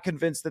I'm not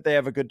convinced that they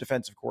have a good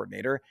defensive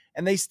coordinator,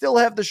 and they still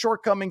have the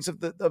shortcomings of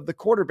the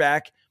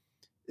quarterback.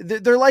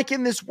 They're like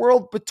in this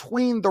world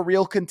between the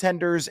real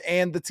contenders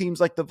and the teams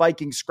like the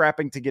Vikings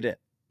scrapping to get in.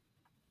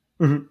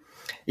 Mm-hmm.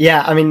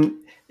 Yeah, I mean,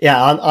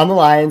 on the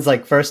Lions,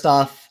 like, first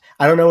off,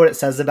 I don't know what it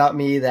says about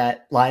me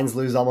that Lions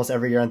lose almost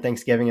every year on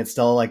Thanksgiving. It's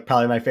still like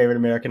probably my favorite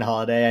American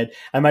holiday.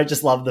 I might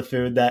just love the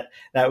food that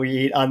we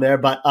eat on there.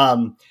 But,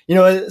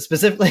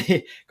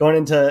 specifically going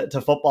into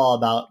football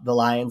about the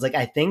Lions, like,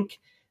 I think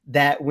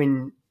that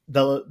when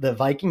the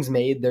Vikings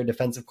made their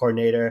defensive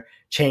coordinator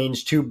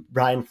change to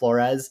Brian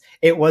Flores,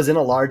 it was in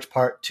a large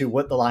part to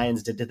what the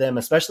Lions did to them,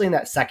 especially in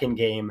that second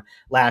game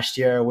last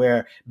year,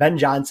 where Ben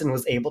Johnson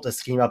was able to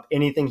scheme up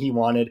anything he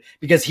wanted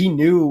because he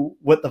knew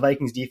what the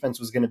Vikings defense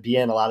was going to be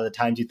in. A lot of the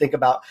times you think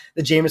about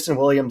the Jameson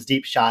Williams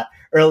deep shot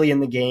early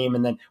in the game,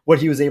 and then what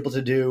he was able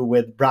to do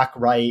with Brock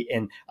Wright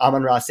and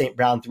Amon-Ra St.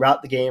 Brown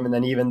throughout the game, and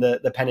then even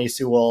the Penei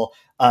Sewell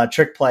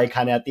trick play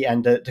kind of at the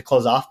end to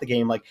close off the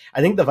game. Like,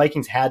 I think the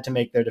Vikings had to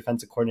make their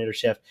defensive coordinator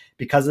shift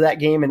because of that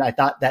game. And I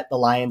thought that the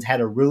Lions had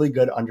a really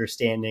good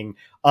understanding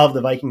of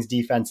the Vikings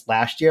defense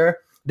last year.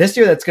 This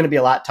year, that's going to be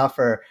a lot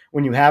tougher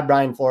when you have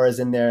Brian Flores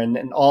in there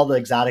and all the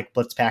exotic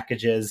blitz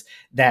packages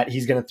that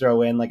he's going to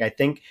throw in. Like, I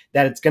think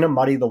that it's going to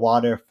muddy the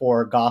water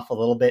for Goff a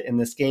little bit in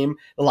this game.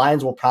 The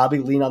Lions will probably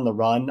lean on the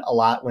run a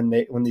lot when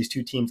these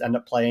two teams end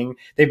up playing.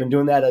 They've been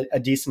doing that a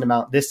decent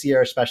amount this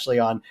year, especially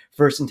on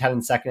 1st and 10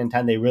 and 2nd and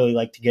 10. They really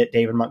like to get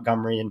David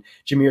Montgomery and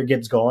Jahmyr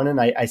Gibbs going. And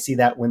I see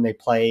that when they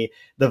play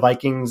the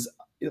Vikings,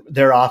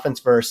 their offense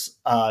versus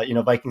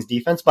Vikings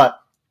defense. But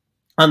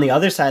on the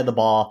other side of the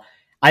ball,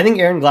 I think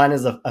Aaron Glenn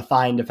is a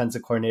fine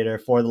defensive coordinator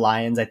for the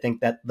Lions. I think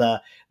that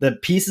the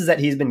pieces that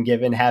he's been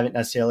given haven't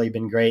necessarily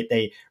been great.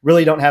 They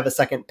really don't have a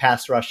second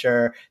pass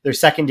rusher. Their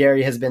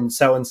secondary has been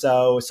so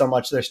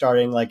much they're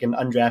starting like an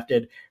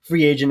undrafted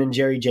free agent in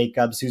Jerry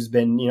Jacobs, who's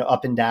been,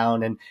 up and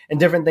down and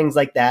different things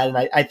like that. And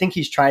I think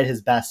he's tried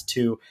his best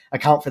to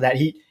account for that.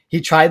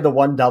 He tried the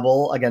one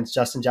double against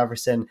Justin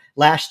Jefferson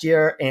last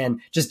year and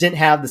just didn't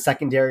have the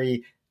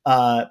secondary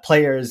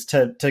players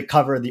to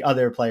cover the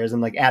other players,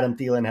 and like Adam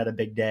Thielen had a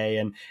big day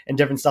and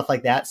different stuff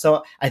like that.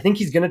 So I think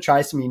he's going to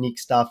try some unique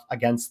stuff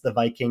against the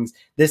Vikings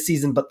this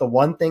season. But the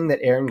one thing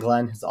that Aaron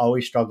Glenn has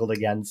always struggled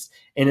against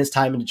in his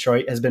time in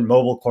Detroit has been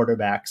mobile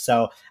quarterbacks.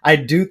 So I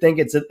do think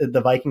it's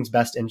the Vikings'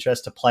 best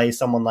interest to play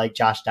someone like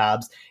Josh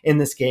Dobbs in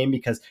this game,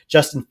 because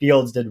Justin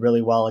Fields did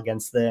really well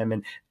against them,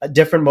 and a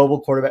different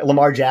mobile quarterback.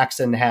 Lamar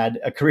Jackson had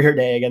a career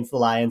day against the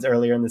Lions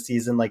earlier in the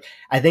season. Like,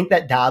 I think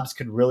that Dobbs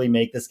could really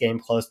make this game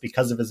close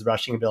because of his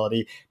rushing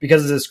ability,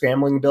 because of his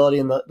scrambling ability,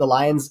 and the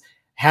Lions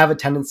have a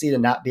tendency to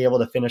not be able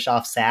to finish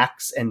off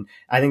sacks. And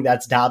I think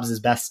that's Dobbs'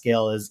 best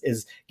skill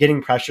is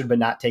getting pressured but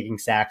not taking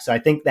sacks. So I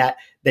think that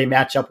they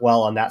match up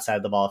well on that side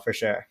of the ball for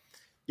sure.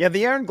 Yeah,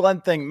 the Aaron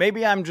Glenn thing,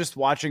 maybe I'm just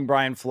watching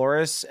Brian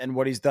Flores and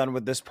what he's done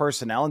with this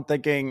personnel and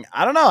thinking,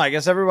 I don't know, I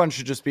guess everyone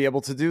should just be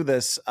able to do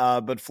this.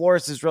 But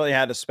Flores has really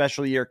had a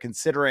special year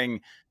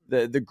considering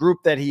the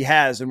group that he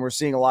has, and we're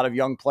seeing a lot of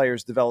young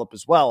players develop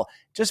as well.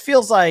 Just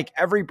feels like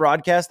every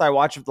broadcast I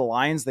watch of the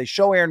Lions, they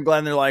show Aaron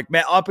Glenn, they're like,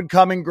 man, up and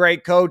coming,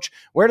 great coach.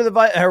 Where do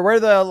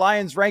the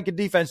Lions rank in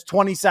defense?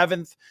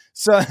 27th.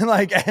 So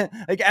like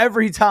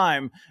every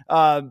time.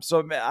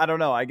 So I don't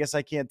know. I guess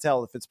I can't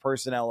tell if it's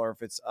personnel or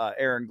if it's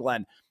Aaron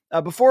Glenn.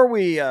 Before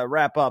we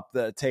wrap up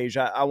the Tej,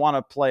 I want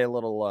to play a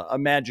little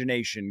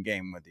imagination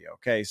game with you.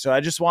 Okay. So I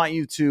just want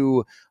you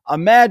to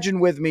imagine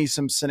with me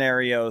some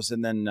scenarios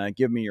and then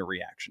give me your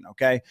reaction.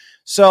 Okay.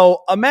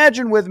 So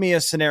imagine with me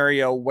a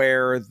scenario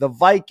where the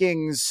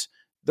Vikings,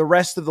 the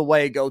rest of the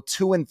way, go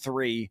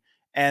 2-3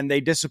 and they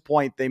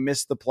disappoint. They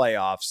miss the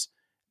playoffs.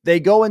 They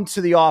go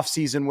into the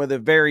offseason with a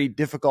very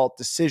difficult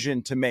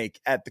decision to make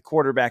at the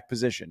quarterback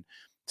position.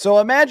 So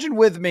imagine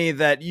with me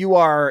that you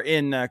are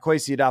in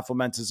Kwesi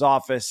Adolfo-Mensah's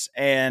office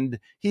and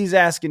he's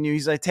asking you,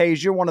 he's like, Tej,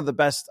 you're one of the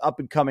best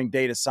up-and-coming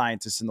data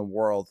scientists in the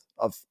world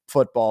of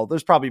football.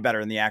 There's probably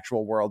better in the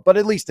actual world, but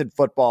at least in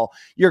football,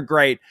 you're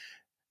great.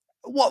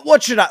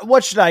 What should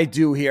I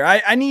do here?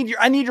 I need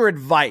your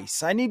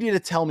advice. I need you to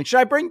tell me, should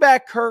I bring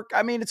back Kirk?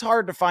 I mean, it's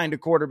hard to find a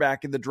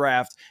quarterback in the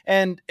draft.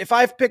 And if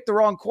I've picked the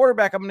wrong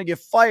quarterback, I'm going to get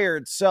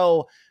fired.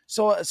 So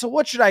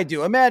what should I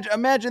do?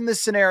 Imagine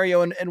this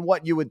scenario and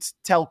what you would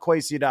tell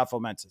Kwesi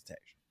Adolfo-Mensah.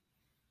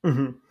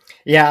 Mm-hmm.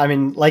 Yeah, I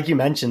mean, like you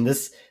mentioned,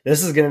 this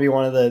is going to be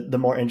one of the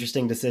more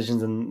interesting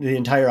decisions in the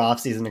entire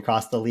offseason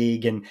across the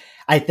league. And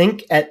I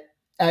think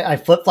I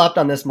flip-flopped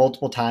on this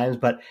multiple times,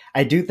 but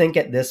I do think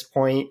at this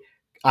point,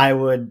 I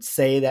would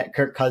say that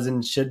Kirk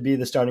Cousins should be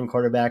the starting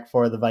quarterback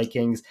for the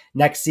Vikings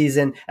next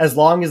season, as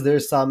long as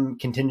there's some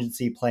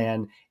contingency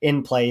plan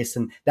in place.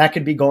 And that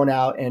could be going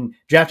out and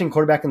drafting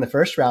quarterback in the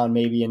first round,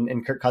 maybe,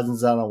 and Kirk Cousins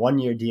is on a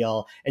 1-year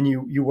deal, and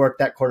you work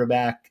that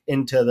quarterback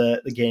into the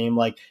game,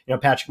 like,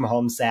 Patrick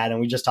Mahomes sat, and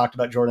we just talked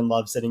about Jordan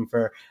Love sitting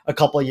for a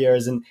couple of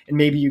years, and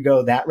maybe you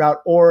go that route,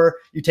 or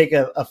you take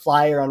a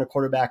flyer on a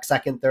quarterback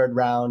second, third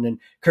round, and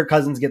Kirk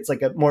Cousins gets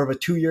like a more of a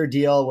 2-year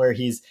deal where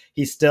he's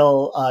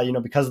still,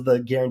 because of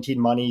the guaranteed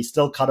money,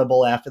 still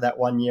cuttable after that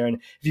 1 year. And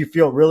if you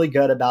feel really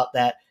good about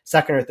that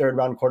second or third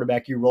round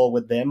quarterback, you roll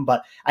with them.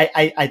 But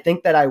I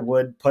think that I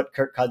would put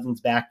Kirk Cousins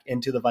back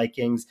into the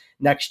Vikings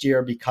next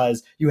year,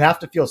 because you have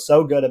to feel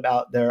so good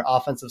about their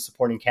offensive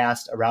supporting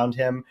cast around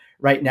him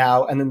right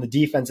now. And then the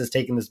defense has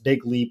taken this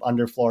big leap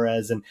under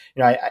Flores. And,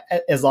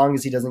 as long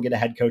as he doesn't get a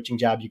head coaching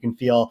job, you can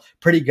feel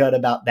pretty good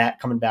about that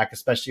coming back,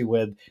 especially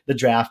with the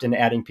draft and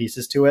adding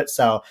pieces to it.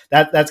 So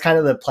that's kind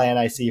of the plan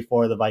I see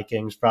for the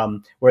Vikings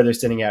from where they're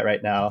sitting at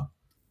right now.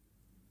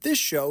 This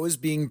show is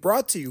being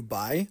brought to you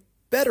by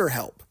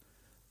BetterHelp.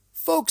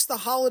 Folks, the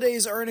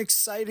holidays are an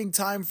exciting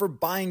time for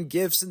buying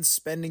gifts and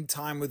spending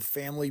time with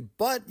family,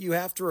 but you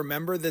have to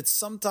remember that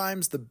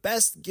sometimes the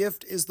best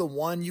gift is the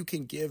one you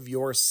can give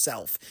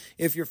yourself.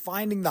 If you're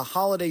finding the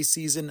holiday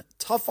season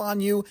tough on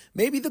you,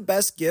 maybe the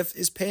best gift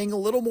is paying a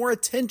little more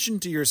attention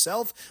to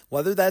yourself,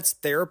 whether that's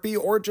therapy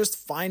or just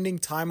finding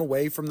time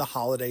away from the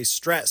holiday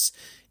stress.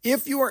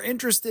 If you are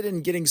interested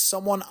in getting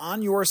someone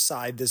on your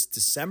side this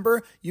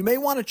December, you may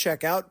want to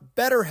check out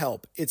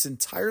BetterHelp. It's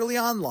entirely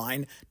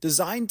online,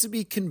 designed to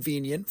be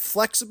convenient,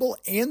 flexible,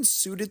 and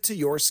suited to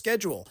your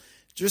schedule.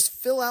 Just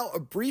fill out a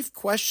brief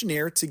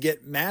questionnaire to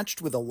get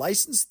matched with a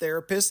licensed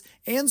therapist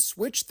and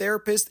switch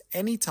therapist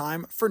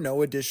anytime for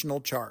no additional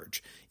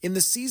charge. In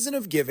the season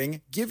of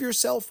giving, give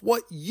yourself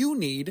what you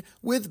need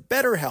with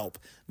BetterHelp.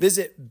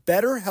 Visit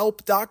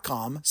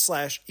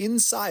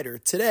betterhelp.com/insider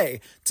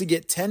today to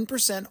get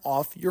 10%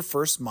 off your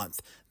first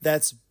month.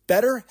 That's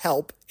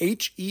BetterHelp,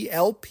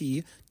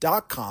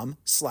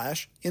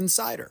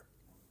 HELP.com/insider.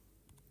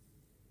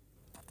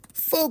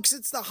 Folks,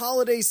 it's the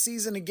holiday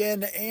season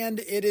again, and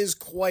it is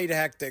quite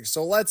hectic,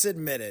 so let's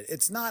admit it.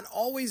 It's not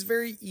always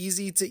very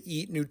easy to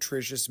eat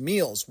nutritious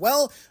meals.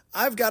 Well,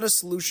 I've got a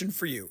solution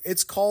for you.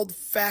 It's called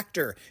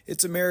Factor.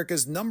 It's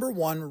America's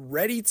 #1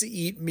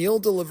 ready-to-eat meal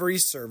delivery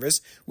service,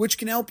 which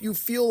can help you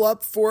fuel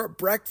up for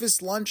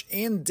breakfast, lunch,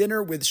 and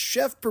dinner with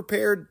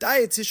chef-prepared,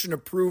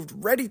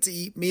 dietitian-approved,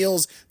 ready-to-eat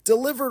meals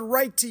delivered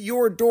right to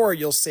your door.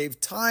 You'll save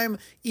time,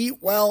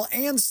 eat well,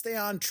 and stay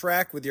on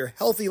track with your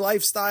healthy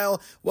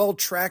lifestyle while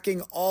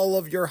tracking all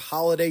of your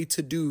holiday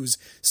to-dos.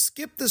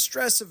 Skip the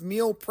stress of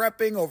meal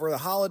prepping over the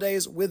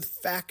holidays with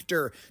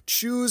Factor.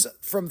 Choose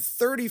from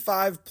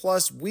 35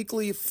 plus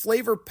weekly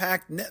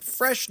flavor-packed,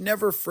 fresh,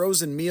 never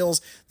frozen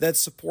meals that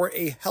support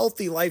a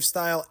healthy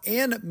lifestyle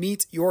and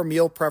meet your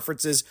meal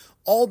preferences,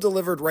 all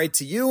delivered right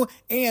to you,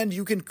 and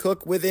you can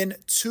cook within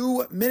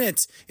 2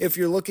 minutes. If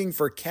you're looking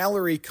for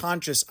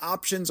calorie-conscious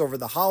options over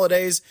the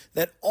holidays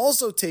that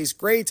also taste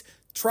great,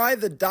 try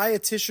the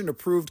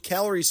dietitian-approved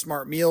Calorie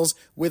Smart meals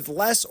with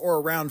less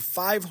or around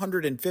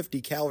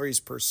 550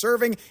 calories per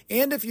serving.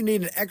 And if you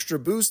need an extra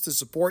boost to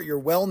support your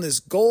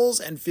wellness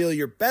goals and feel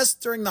your best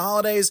during the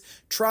holidays,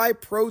 try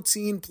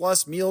Protein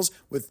Plus meals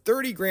with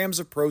 30 grams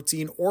of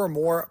protein or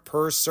more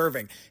per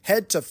serving.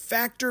 Head to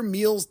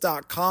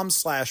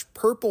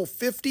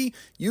factormeals.com/purple50.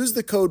 Use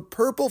the code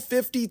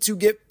purple50 to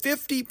get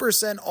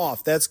 50%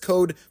 off. That's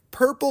code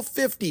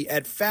purple50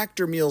 at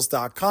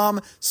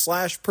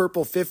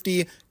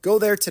factormeals.com/purple50. Go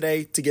there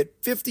today to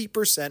get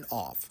 50%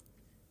 off.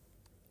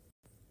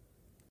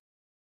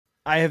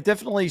 I have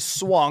definitely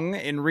swung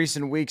in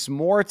recent weeks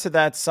more to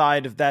that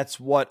side of that's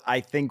what I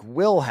think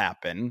will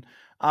happen.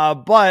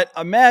 But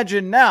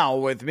imagine now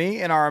with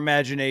me in our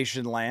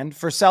Imagination Land.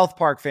 For South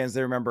Park fans,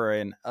 they remember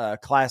in a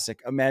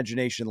classic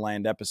Imagination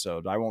Land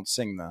episode. I won't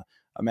sing the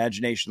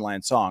Imagination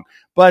Land song,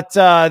 but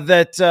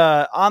that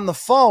on the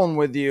phone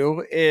with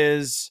you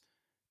is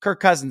Kirk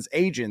Cousins'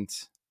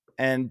 agent,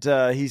 and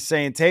he's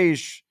saying, Tej,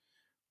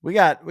 we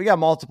got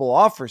multiple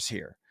offers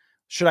here.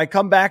 Should I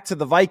come back to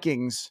the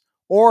Vikings,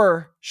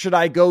 or should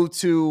I go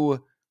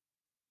to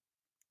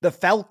the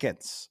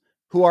Falcons,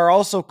 who are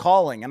also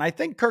calling? And I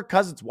think Kirk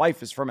Cousins'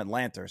 wife is from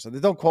Atlanta, so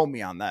don't quote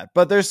me on that,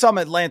 but there's some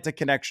Atlanta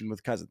connection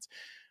with Cousins.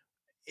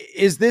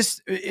 Is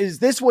this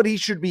what he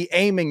should be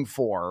aiming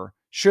for?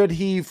 Should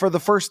he, for the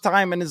first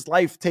time in his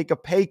life, take a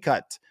pay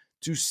cut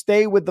to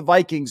stay with the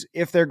Vikings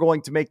if they're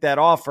going to make that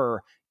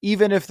offer,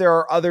 even if there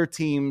are other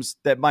teams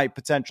that might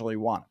potentially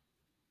want it?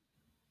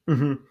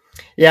 Mm-hmm.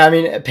 Yeah, I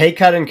mean, pay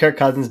cut and Kirk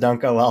Cousins don't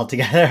go well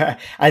together.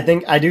 I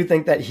do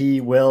think that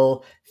he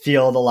will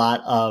field a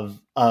lot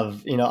of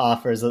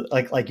offers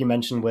like you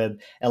mentioned with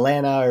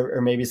Atlanta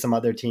or maybe some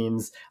other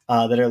teams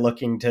that are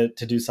looking to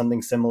do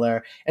something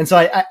similar. And so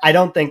I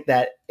don't think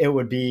that it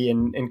would be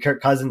in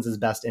Kirk Cousins'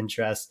 best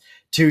interest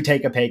to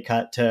take a pay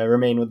cut to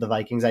remain with the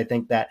Vikings. I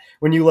think that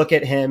when you look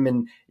at him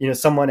and,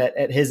 someone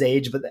at his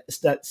age, but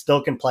that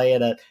still can play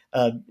at a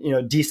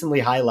decently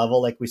high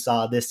level like we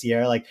saw this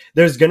year, like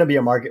there's going to be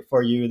a market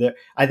for you there.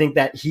 I think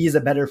that he's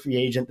a better free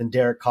agent than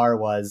Derek Carr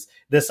was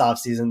this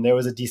offseason. There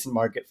was a decent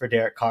market for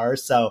Derek Carr.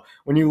 So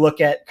when you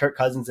look at Kirk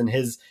Cousins and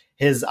his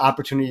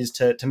opportunities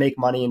to make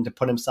money and to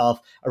put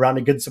himself around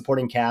a good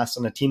supporting cast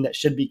on a team that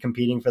should be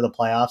competing for the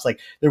playoffs,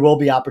 like there will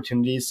be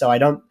opportunities. So I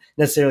don't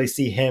necessarily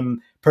see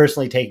him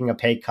personally taking a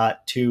pay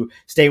cut to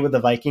stay with the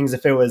Vikings.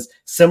 If it was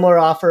similar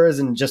offers,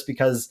 and just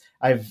because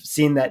I've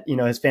seen that,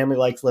 his family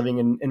likes living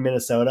in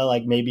Minnesota,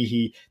 like maybe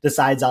he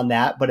decides on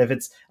that. But if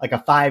it's like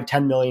a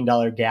 $5-10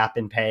 million gap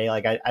in pay,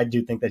 like I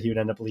do think that he would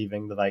end up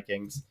leaving the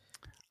Vikings.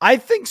 I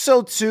think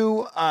so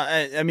too.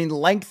 I mean,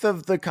 length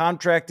of the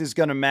contract is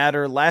going to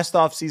matter. Last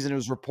offseason, it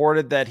was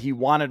reported that he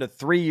wanted a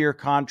 3-year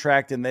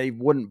contract and they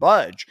wouldn't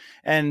budge.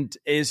 And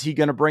is he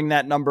going to bring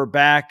that number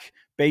back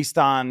based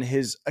on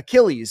his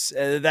Achilles?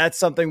 That's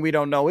something we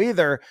don't know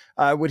either.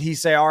 Would he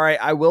say, all right,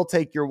 I will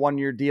take your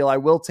 1-year deal. I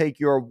will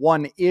take your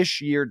 1-ish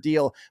year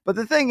deal. But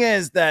the thing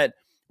is that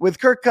with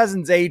Kirk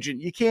Cousins'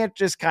 agent, you can't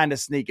just kind of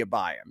sneak it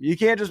by him. You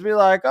can't just be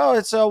like, oh,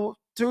 it's a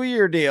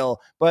 2-year deal,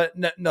 but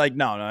no.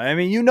 I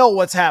mean,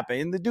 what's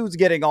happening. The dude's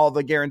getting all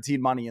the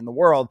guaranteed money in the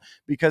world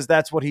because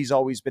that's what he's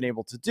always been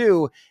able to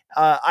do.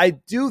 I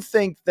do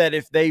think that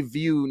if they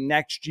view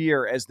next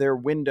year as their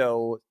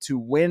window to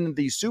win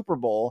the Super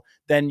Bowl,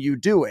 then you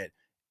do it.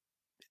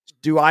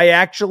 Do I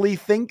actually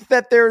think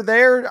that they're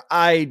there?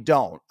 I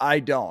don't.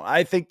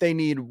 I think they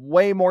need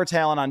way more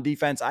talent on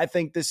defense. I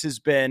think this has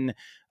been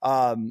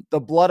the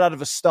blood out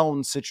of a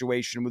stone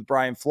situation with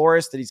Brian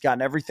Flores, that he's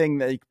gotten everything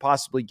that he could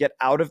possibly get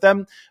out of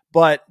them.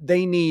 But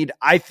they need,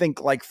 I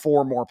think, like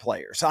 4 more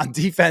players on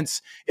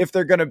defense if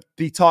they're going to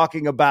be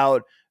talking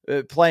about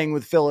playing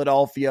with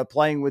Philadelphia,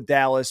 playing with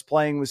Dallas,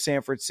 playing with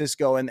San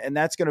Francisco. And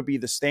that's going to be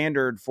the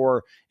standard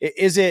for,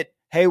 is it,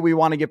 hey, we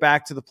want to get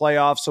back to the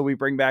playoffs, so we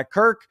bring back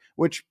Kirk,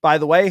 which, by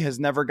the way, has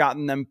never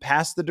gotten them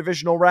past the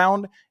divisional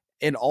round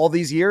in all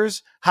these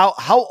years. How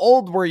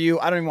old were you?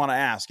 I don't even want to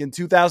ask. In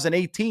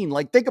 2018,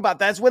 like, think about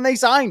that's when they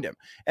signed him,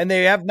 and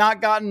they have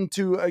not gotten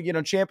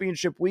to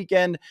championship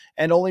weekend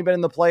and only been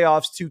in the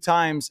playoffs 2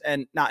 times,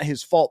 and not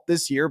his fault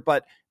this year,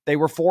 but They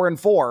were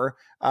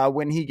 4-4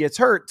 when he gets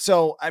hurt.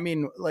 So, I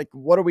mean, like,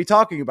 what are we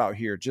talking about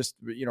here? Just,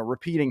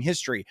 repeating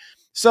history.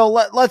 So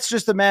let's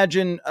just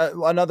imagine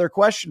another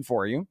question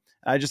for you.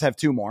 I just have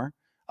two more.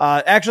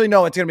 Actually,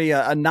 no, it's going to be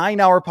a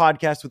 9-hour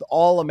podcast with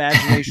all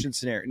imagination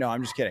scenario. No,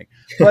 I'm just kidding.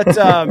 But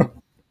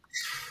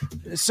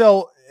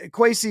so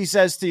Kwesi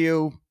says to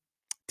you,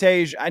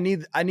 Tej, I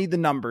need the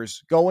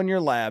numbers. Go in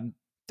your lab,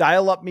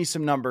 dial up me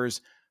some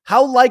numbers.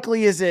 How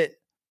likely is it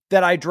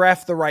that I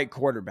draft the right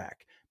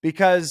quarterback?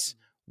 Because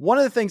one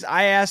of the things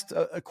I asked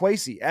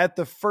Kwesi at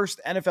the first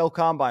NFL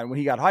Combine when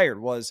he got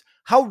hired was,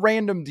 how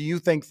random do you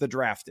think the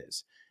draft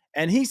is?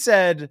 And he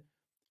said,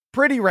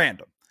 pretty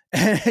random.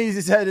 And he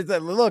said,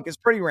 look, it's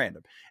pretty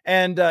random.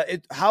 And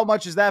how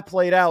much has that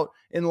played out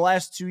in the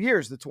last 2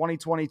 years? The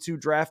 2022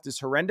 draft is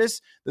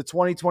horrendous. The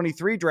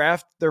 2023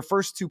 draft, their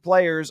first two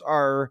players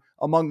are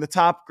among the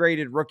top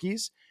graded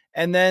rookies.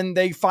 And then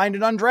they find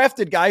an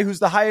undrafted guy who's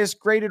the highest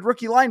graded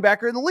rookie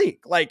linebacker in the league.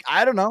 Like,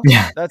 I don't know.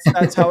 Yeah.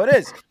 That's how it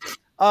is.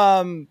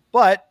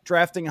 But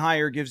drafting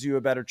higher gives you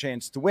a better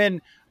chance to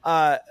win.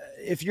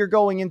 If you're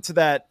going into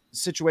that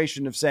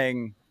situation of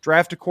saying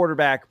draft a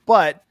quarterback,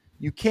 but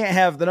you can't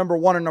have the number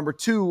 1 or number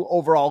 2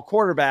 overall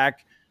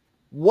quarterback,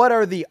 what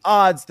are the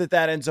odds that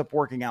ends up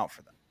working out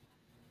for them?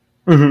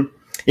 Mm-hmm.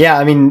 Yeah,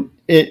 I mean,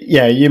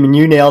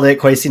 you nailed it.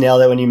 Kwesi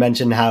nailed it when you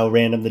mentioned how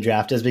random the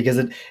draft is, because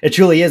it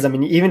truly is. I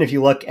mean, even if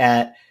you look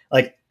at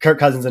like Kirk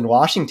Cousins in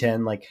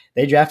Washington, like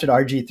they drafted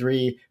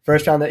RG3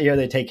 first round that year.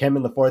 They take him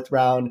in the 4th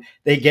round.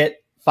 They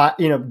get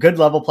good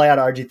level play out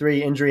of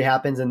RG3. Injury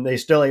happens, and they're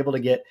still able to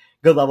get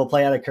good level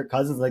play out of Kirk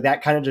Cousins. Like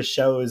that kind of just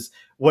shows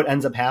what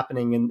ends up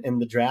happening in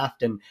the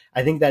draft. And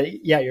I think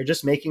that, you're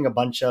just making a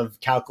bunch of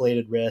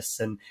calculated risks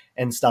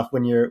and stuff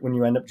when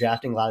you end up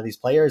drafting a lot of these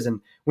players.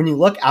 And when you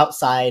look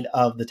outside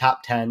of the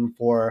top 10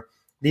 for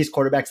these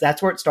quarterbacks,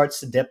 that's where it starts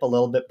to dip a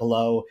little bit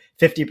below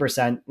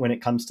 50% when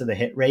it comes to the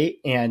hit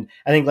rate. And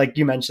I think, like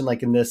you mentioned,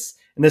 like in this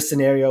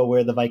scenario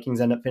where the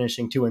Vikings end up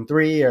finishing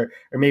 2-3, or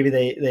maybe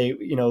they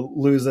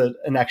lose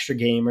an extra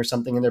game or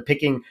something, and they're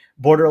picking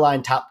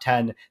borderline top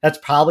 10, that's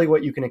probably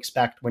what you can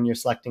expect when you're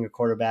selecting a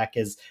quarterback.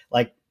 Is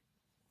like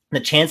the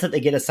chance that they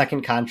get a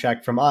second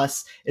contract from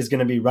us is going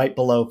to be right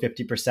below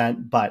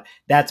 50%, but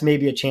that's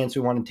maybe a chance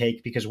we want to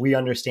take because we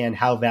understand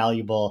how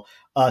valuable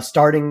a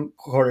starting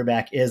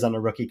quarterback is on a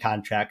rookie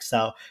contract.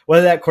 So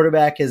whether that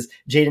quarterback is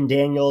Jaden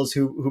Daniels,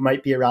 who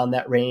might be around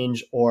that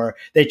range, or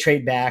they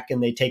trade back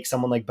and they take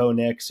someone like Bo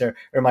Nix or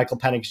Michael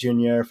Penix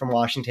Jr. from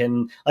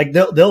Washington, like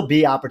there'll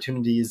be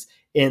opportunities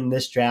in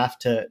this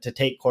draft to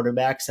take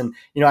quarterbacks. And,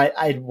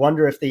 I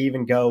wonder if they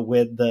even go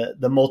with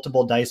the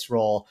multiple dice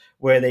roll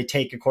where they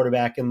take a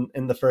quarterback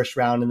in the first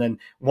round and then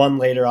one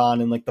later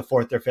on in like the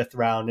 4th or 5th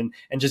round,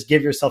 and just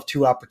give yourself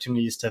 2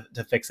 opportunities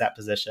to fix that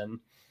position.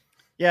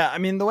 Yeah. I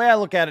mean, the way I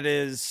look at it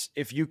is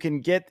if you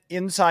can get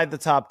inside the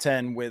top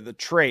 10 with a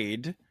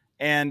trade,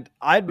 and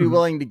I'd be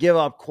willing to give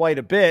up quite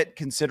a bit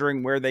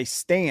considering where they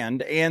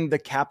stand and the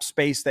cap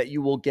space that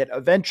you will get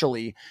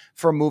eventually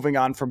from moving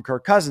on from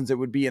Kirk Cousins. It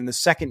would be in the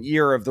 2nd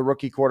year of the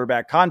rookie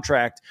quarterback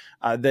contract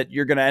that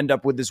you're going to end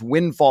up with this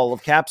windfall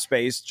of cap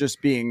space,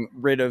 just being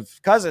rid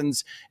of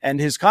Cousins and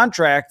his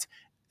contract.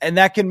 And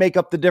that can make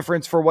up the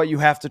difference for what you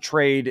have to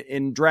trade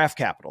in draft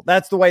capital.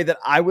 That's the way that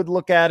I would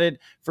look at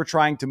it for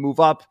trying to move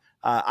up.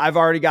 I've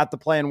already got the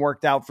plan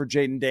worked out for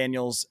Jaden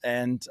Daniels.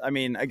 And I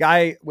mean, a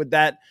guy with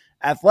that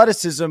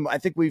athleticism, I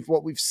think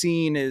what we've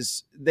seen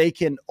is they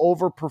can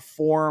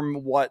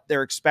overperform what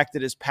they're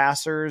expected as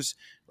passers.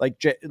 Like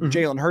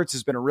Jalen Hurts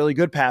has been a really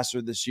good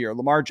passer this year.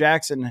 Lamar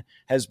Jackson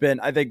has been,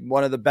 I think,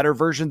 one of the better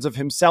versions of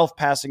himself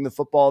passing the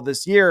football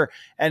this year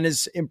and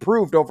has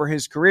improved over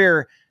his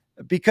career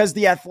because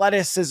the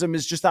athleticism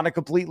is just on a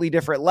completely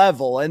different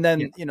level. And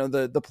then,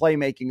 the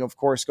playmaking, of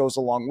course, goes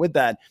along with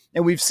that.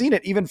 And we've seen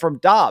it even from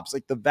Dobbs,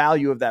 like the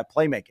value of that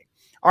playmaking.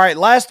 All right,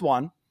 last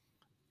one.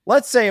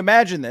 Let's say,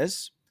 imagine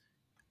this.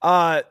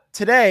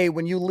 Today,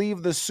 when you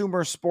leave the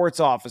Sumer Sports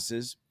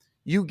offices,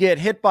 you get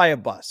hit by a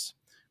bus,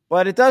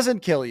 but it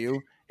doesn't kill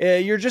you.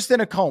 You're just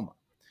in a coma.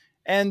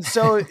 And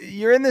so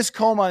you're in this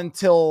coma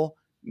until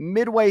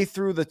midway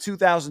through the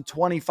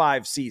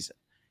 2025 season.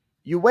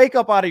 You wake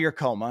up out of your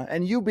coma,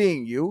 and you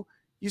being you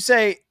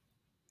say,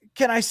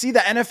 can I see the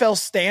NFL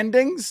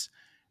standings?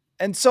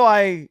 And so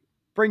I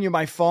bring you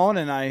my phone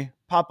and I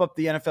pop up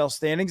the NFL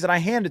standings and I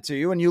hand it to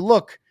you, and you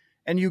look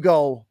and you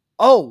go,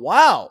 oh,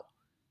 wow.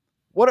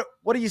 What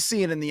are you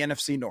seeing in the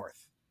NFC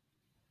North?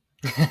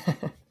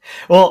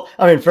 Well,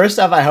 I mean, first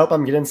off, I hope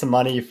I'm getting some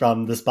money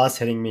from this bus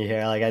hitting me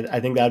here. Like, I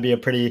think that'd be a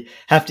pretty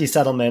hefty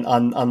settlement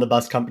on the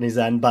bus company's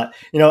end. But,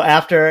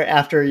 after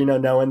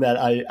knowing that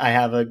I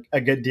have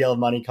a good deal of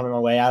money coming my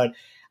way out,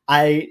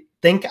 I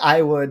think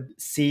I would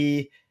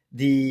see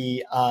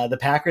the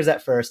Packers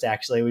at first.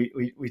 Actually,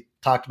 we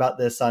talked about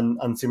this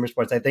on Sumer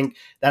Sports. I think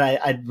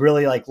that I'd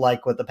really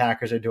like what the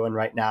Packers are doing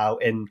right now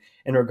in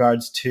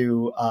regards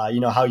to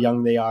how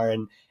young they are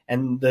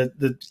and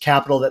the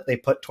capital that they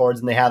put towards,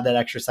 and they have that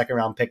extra 2nd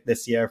round pick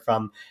this year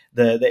from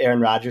the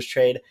Aaron Rodgers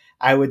trade.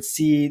 I would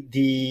see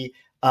the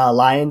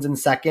Lions in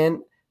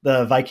 2nd,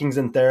 the Vikings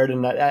in third,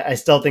 and I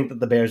still think that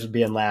the Bears would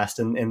be in last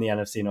in the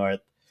NFC North.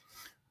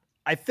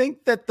 I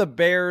think that the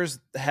Bears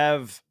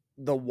have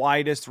the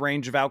widest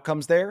range of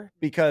outcomes there,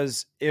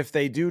 because if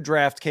they do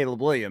draft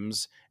Caleb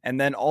Williams and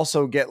then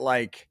also get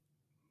like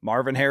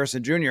Marvin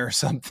Harrison Jr. or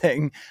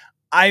something,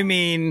 I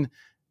mean,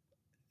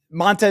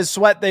 Montez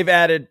Sweat they've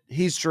added,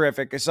 he's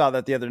terrific. I saw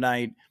that the other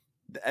night.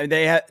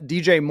 They had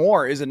DJ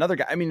Moore is another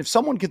guy. I mean, if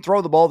someone can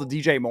throw the ball to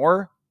DJ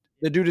Moore,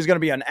 the dude is going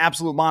to be an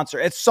absolute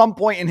monster at some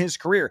point in his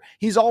career.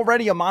 He's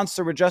already a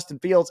monster with Justin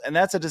Fields, and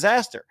that's a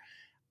disaster.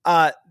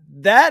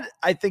 That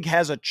I think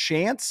has a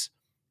chance,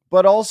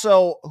 but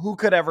also who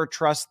could ever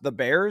trust the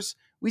Bears?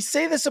 We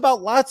say this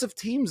about lots of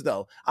teams,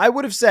 though. I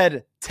would have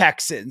said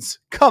Texans.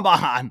 Come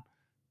on.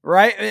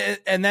 Right.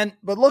 And then,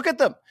 but look at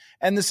them.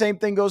 And the same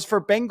thing goes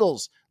for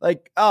Bengals.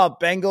 Like, oh,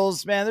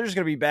 Bengals, man, they're just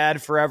going to be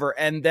bad forever.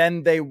 And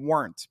then they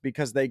weren't,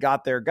 because they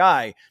got their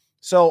guy.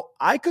 So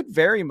I could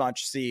very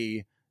much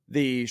see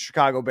the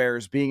Chicago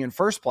Bears being in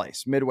first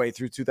place midway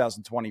through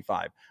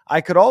 2025.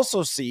 I could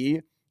also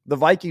see the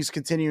Vikings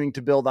continuing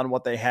to build on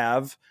what they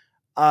have.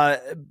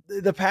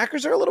 The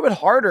Packers are a little bit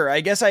harder.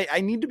 I guess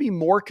I need to be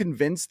more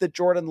convinced that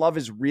Jordan Love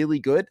is really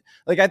good.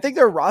 Like, I think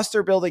their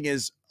roster building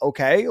is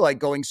okay, like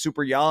going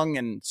super young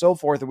and so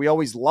forth. And we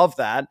always love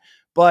that.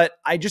 But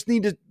I just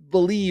need to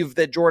believe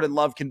that Jordan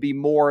Love can be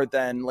more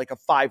than like a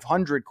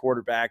 500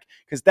 quarterback,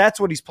 because that's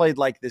what he's played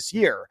like this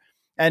year.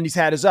 And he's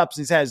had his ups,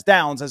 he's had his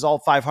downs, as all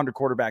 500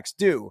 quarterbacks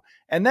do.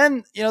 And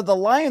then, the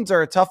Lions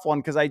are a tough one,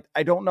 because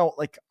I don't know,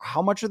 like,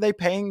 how much are they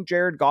paying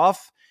Jared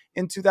Goff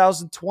in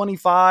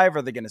 2025?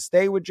 Are they going to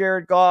stay with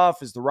Jared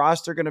Goff? Is the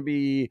roster going to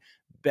be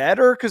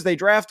better because they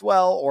draft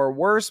well, or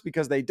worse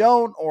because they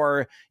don't?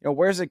 Or,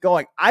 where's it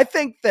going? I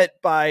think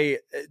that by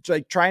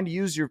like trying to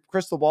use your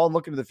crystal ball and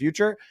look into the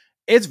future,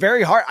 it's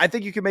very hard. I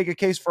think you can make a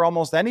case for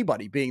almost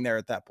anybody being there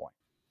at that point.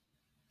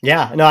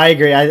 Yeah, no, I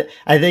agree. I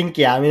think,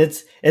 I mean,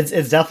 it's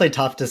definitely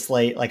tough to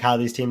slate like how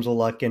these teams will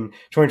look in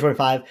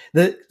 2025.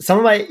 Some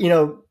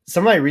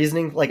of my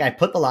reasoning, like I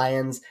put the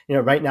Lions,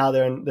 right now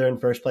they're in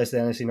first place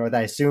in the NFC North.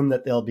 I assume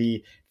that they'll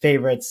be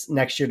favorites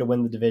next year to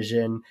win the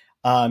division.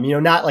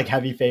 Not like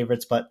heavy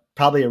favorites, but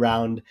probably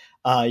around,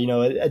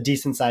 a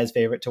decent sized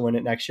favorite to win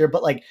it next year.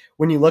 But like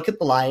when you look at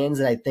the Lions,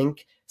 and I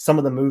think some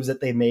of the moves that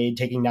they made,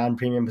 taking down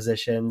premium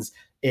positions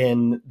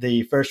in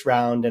the first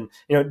round and,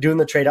 doing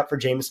the trade up for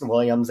Jameson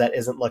Williams, that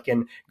isn't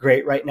looking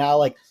great right now.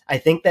 Like, I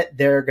think that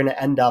they're going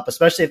to end up,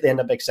 especially if they end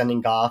up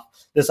extending Goff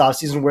this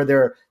offseason, where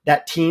they're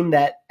that team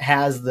that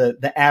has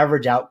the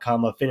average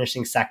outcome of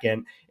finishing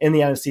second in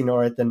the NFC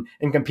North and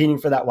competing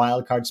for that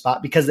wild card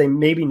spot, because they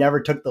maybe never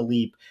took the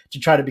leap to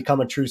try to become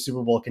a true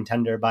Super Bowl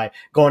contender by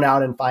going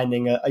out and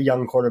finding a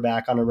young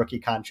quarterback on a rookie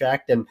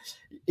contract. And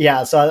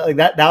yeah, so like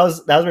that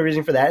was my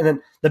reason for that. And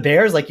then the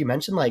Bears, like you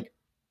mentioned, like,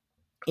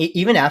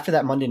 even after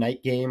that Monday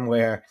night game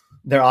where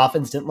their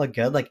offense didn't look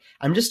good, like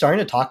I'm just starting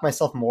to talk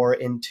myself more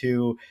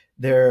into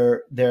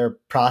their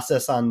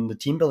process on the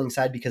team building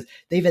side, because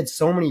they've had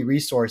so many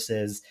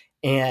resources,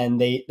 and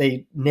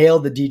they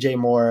nailed the DJ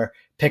Moore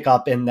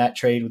pickup in that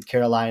trade with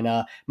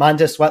Carolina.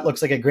 Montez Sweat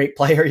looks like a great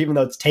player, even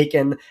though it's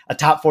taken a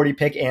top 40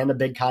 pick and a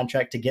big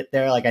contract to get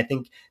there. Like, I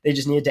think they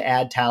just needed to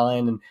add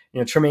talent,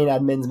 and Tremaine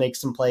Edmonds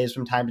makes some plays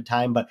from time to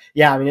time. But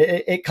yeah, I mean,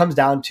 it comes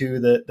down to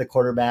the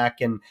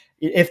quarterback, and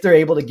if they're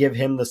able to give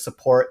him the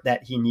support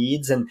that he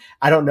needs. And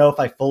I don't know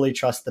if I fully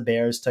trust the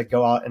Bears to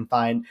go out and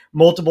find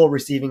multiple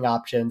receiving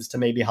options to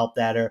maybe help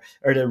that, or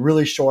to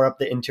really shore up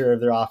the interior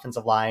of their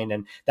offensive line.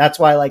 And that's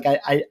why, like,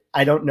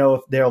 I don't know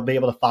if they'll be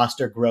able to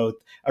foster growth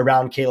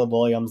around Caleb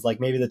Williams like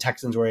maybe the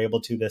Texans were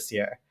able to this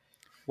year.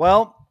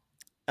 Well,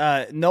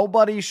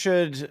 nobody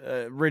should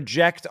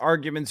reject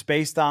arguments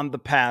based on the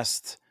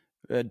past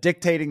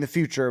dictating the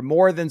future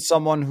more than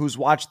someone who's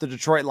watched the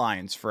Detroit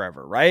Lions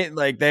forever, right?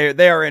 Like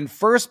they are in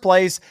first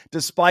place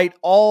despite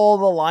all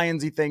the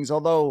Lionsy things,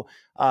 although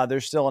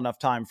there's still enough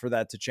time for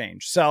that to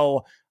change.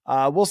 So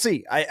we'll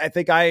see. I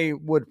think I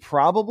would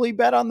probably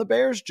bet on the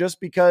Bears just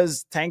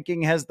because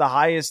tanking has the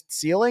highest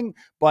ceiling,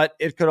 but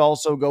it could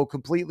also go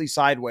completely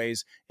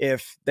sideways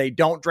if they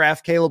don't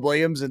draft Caleb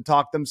Williams and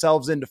talk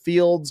themselves into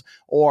Fields,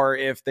 or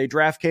if they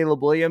draft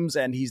Caleb Williams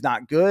and he's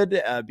not good,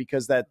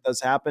 because that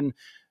does happen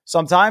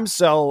sometimes.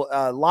 So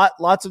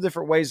lots of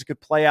different ways it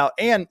could play out.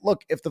 And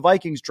look, if the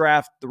Vikings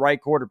draft the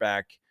right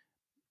quarterback,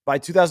 by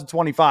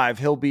 2025,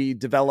 he'll be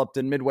developed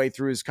and midway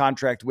through his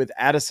contract with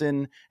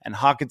Addison and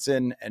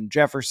Hawkinson and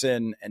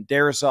Jefferson and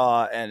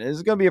Darisaw. And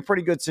it's going to be a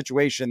pretty good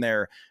situation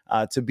there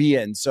to be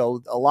in.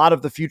 So a lot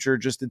of the future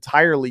just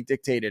entirely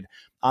dictated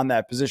on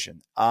that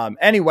position.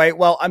 Anyway,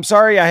 well, I'm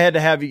sorry I had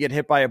to have you get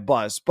hit by a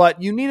bus,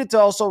 but you needed to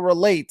also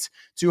relate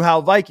to how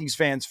Vikings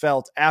fans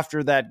felt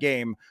after that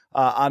game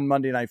on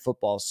Monday Night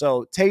Football.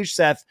 So Tej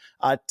Seth,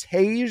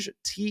 Tej,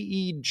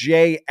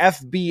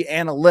 TEJFB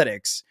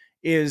Analytics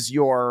is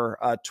your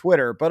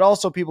Twitter, but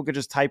also people could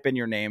just type in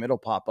your name. It'll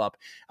pop up.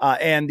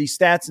 And the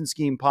Stats and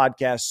Scheme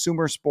podcast,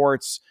 Sumer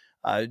Sports,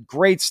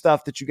 great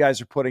stuff that you guys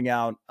are putting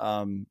out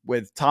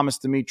with Thomas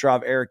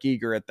Dimitrov, Eric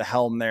Eager at the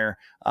helm there,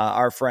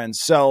 our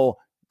friends. So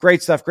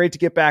great stuff. Great to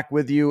get back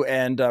with you,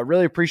 and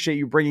really appreciate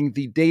you bringing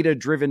the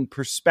data-driven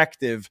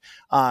perspective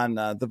on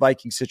the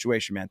Viking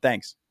situation, man.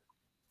 Thanks.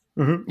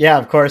 Mm-hmm. Yeah,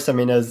 of course. I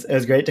mean, it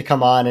was great to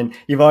come on, and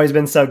you've always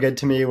been so good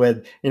to me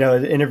with,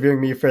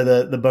 interviewing me for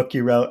the book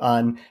you wrote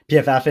on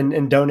PFF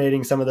and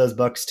donating some of those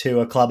books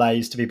to a club I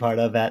used to be part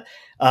of at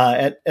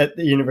the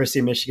University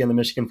of Michigan, the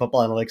Michigan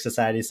Football Analytics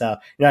Society. So,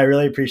 I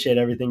really appreciate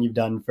everything you've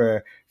done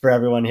for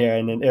everyone here,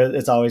 and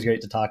it's always great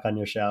to talk on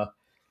your show.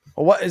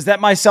 What is that?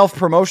 My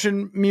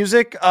self-promotion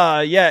music?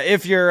 Yeah.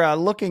 If you're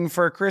looking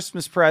for a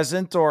Christmas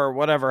present or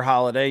whatever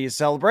holiday you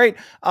celebrate,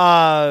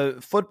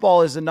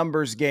 football is a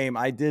numbers game.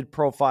 I did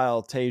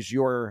profile, Tej,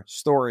 your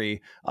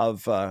story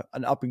of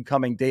an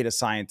up-and-coming data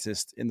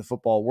scientist in the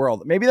football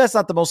world. Maybe that's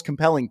not the most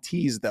compelling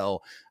tease,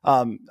 though.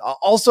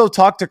 Also,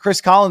 talk to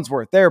Chris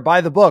Collinsworth there.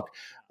 Buy the book.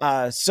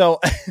 But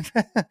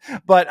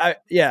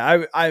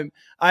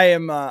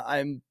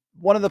I'm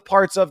one of the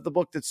parts of the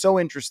book that's so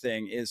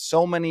interesting is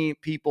so many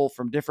people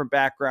from different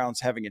backgrounds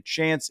having a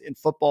chance in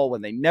football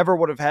when they never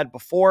would have had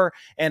before.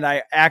 And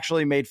I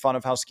actually made fun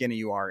of how skinny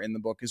you are in the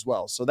book as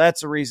well. So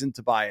that's a reason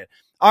to buy it.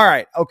 All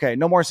right. Okay.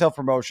 No more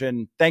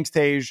self-promotion. Thanks,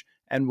 Tej,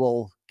 and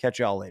we'll catch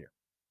y'all later.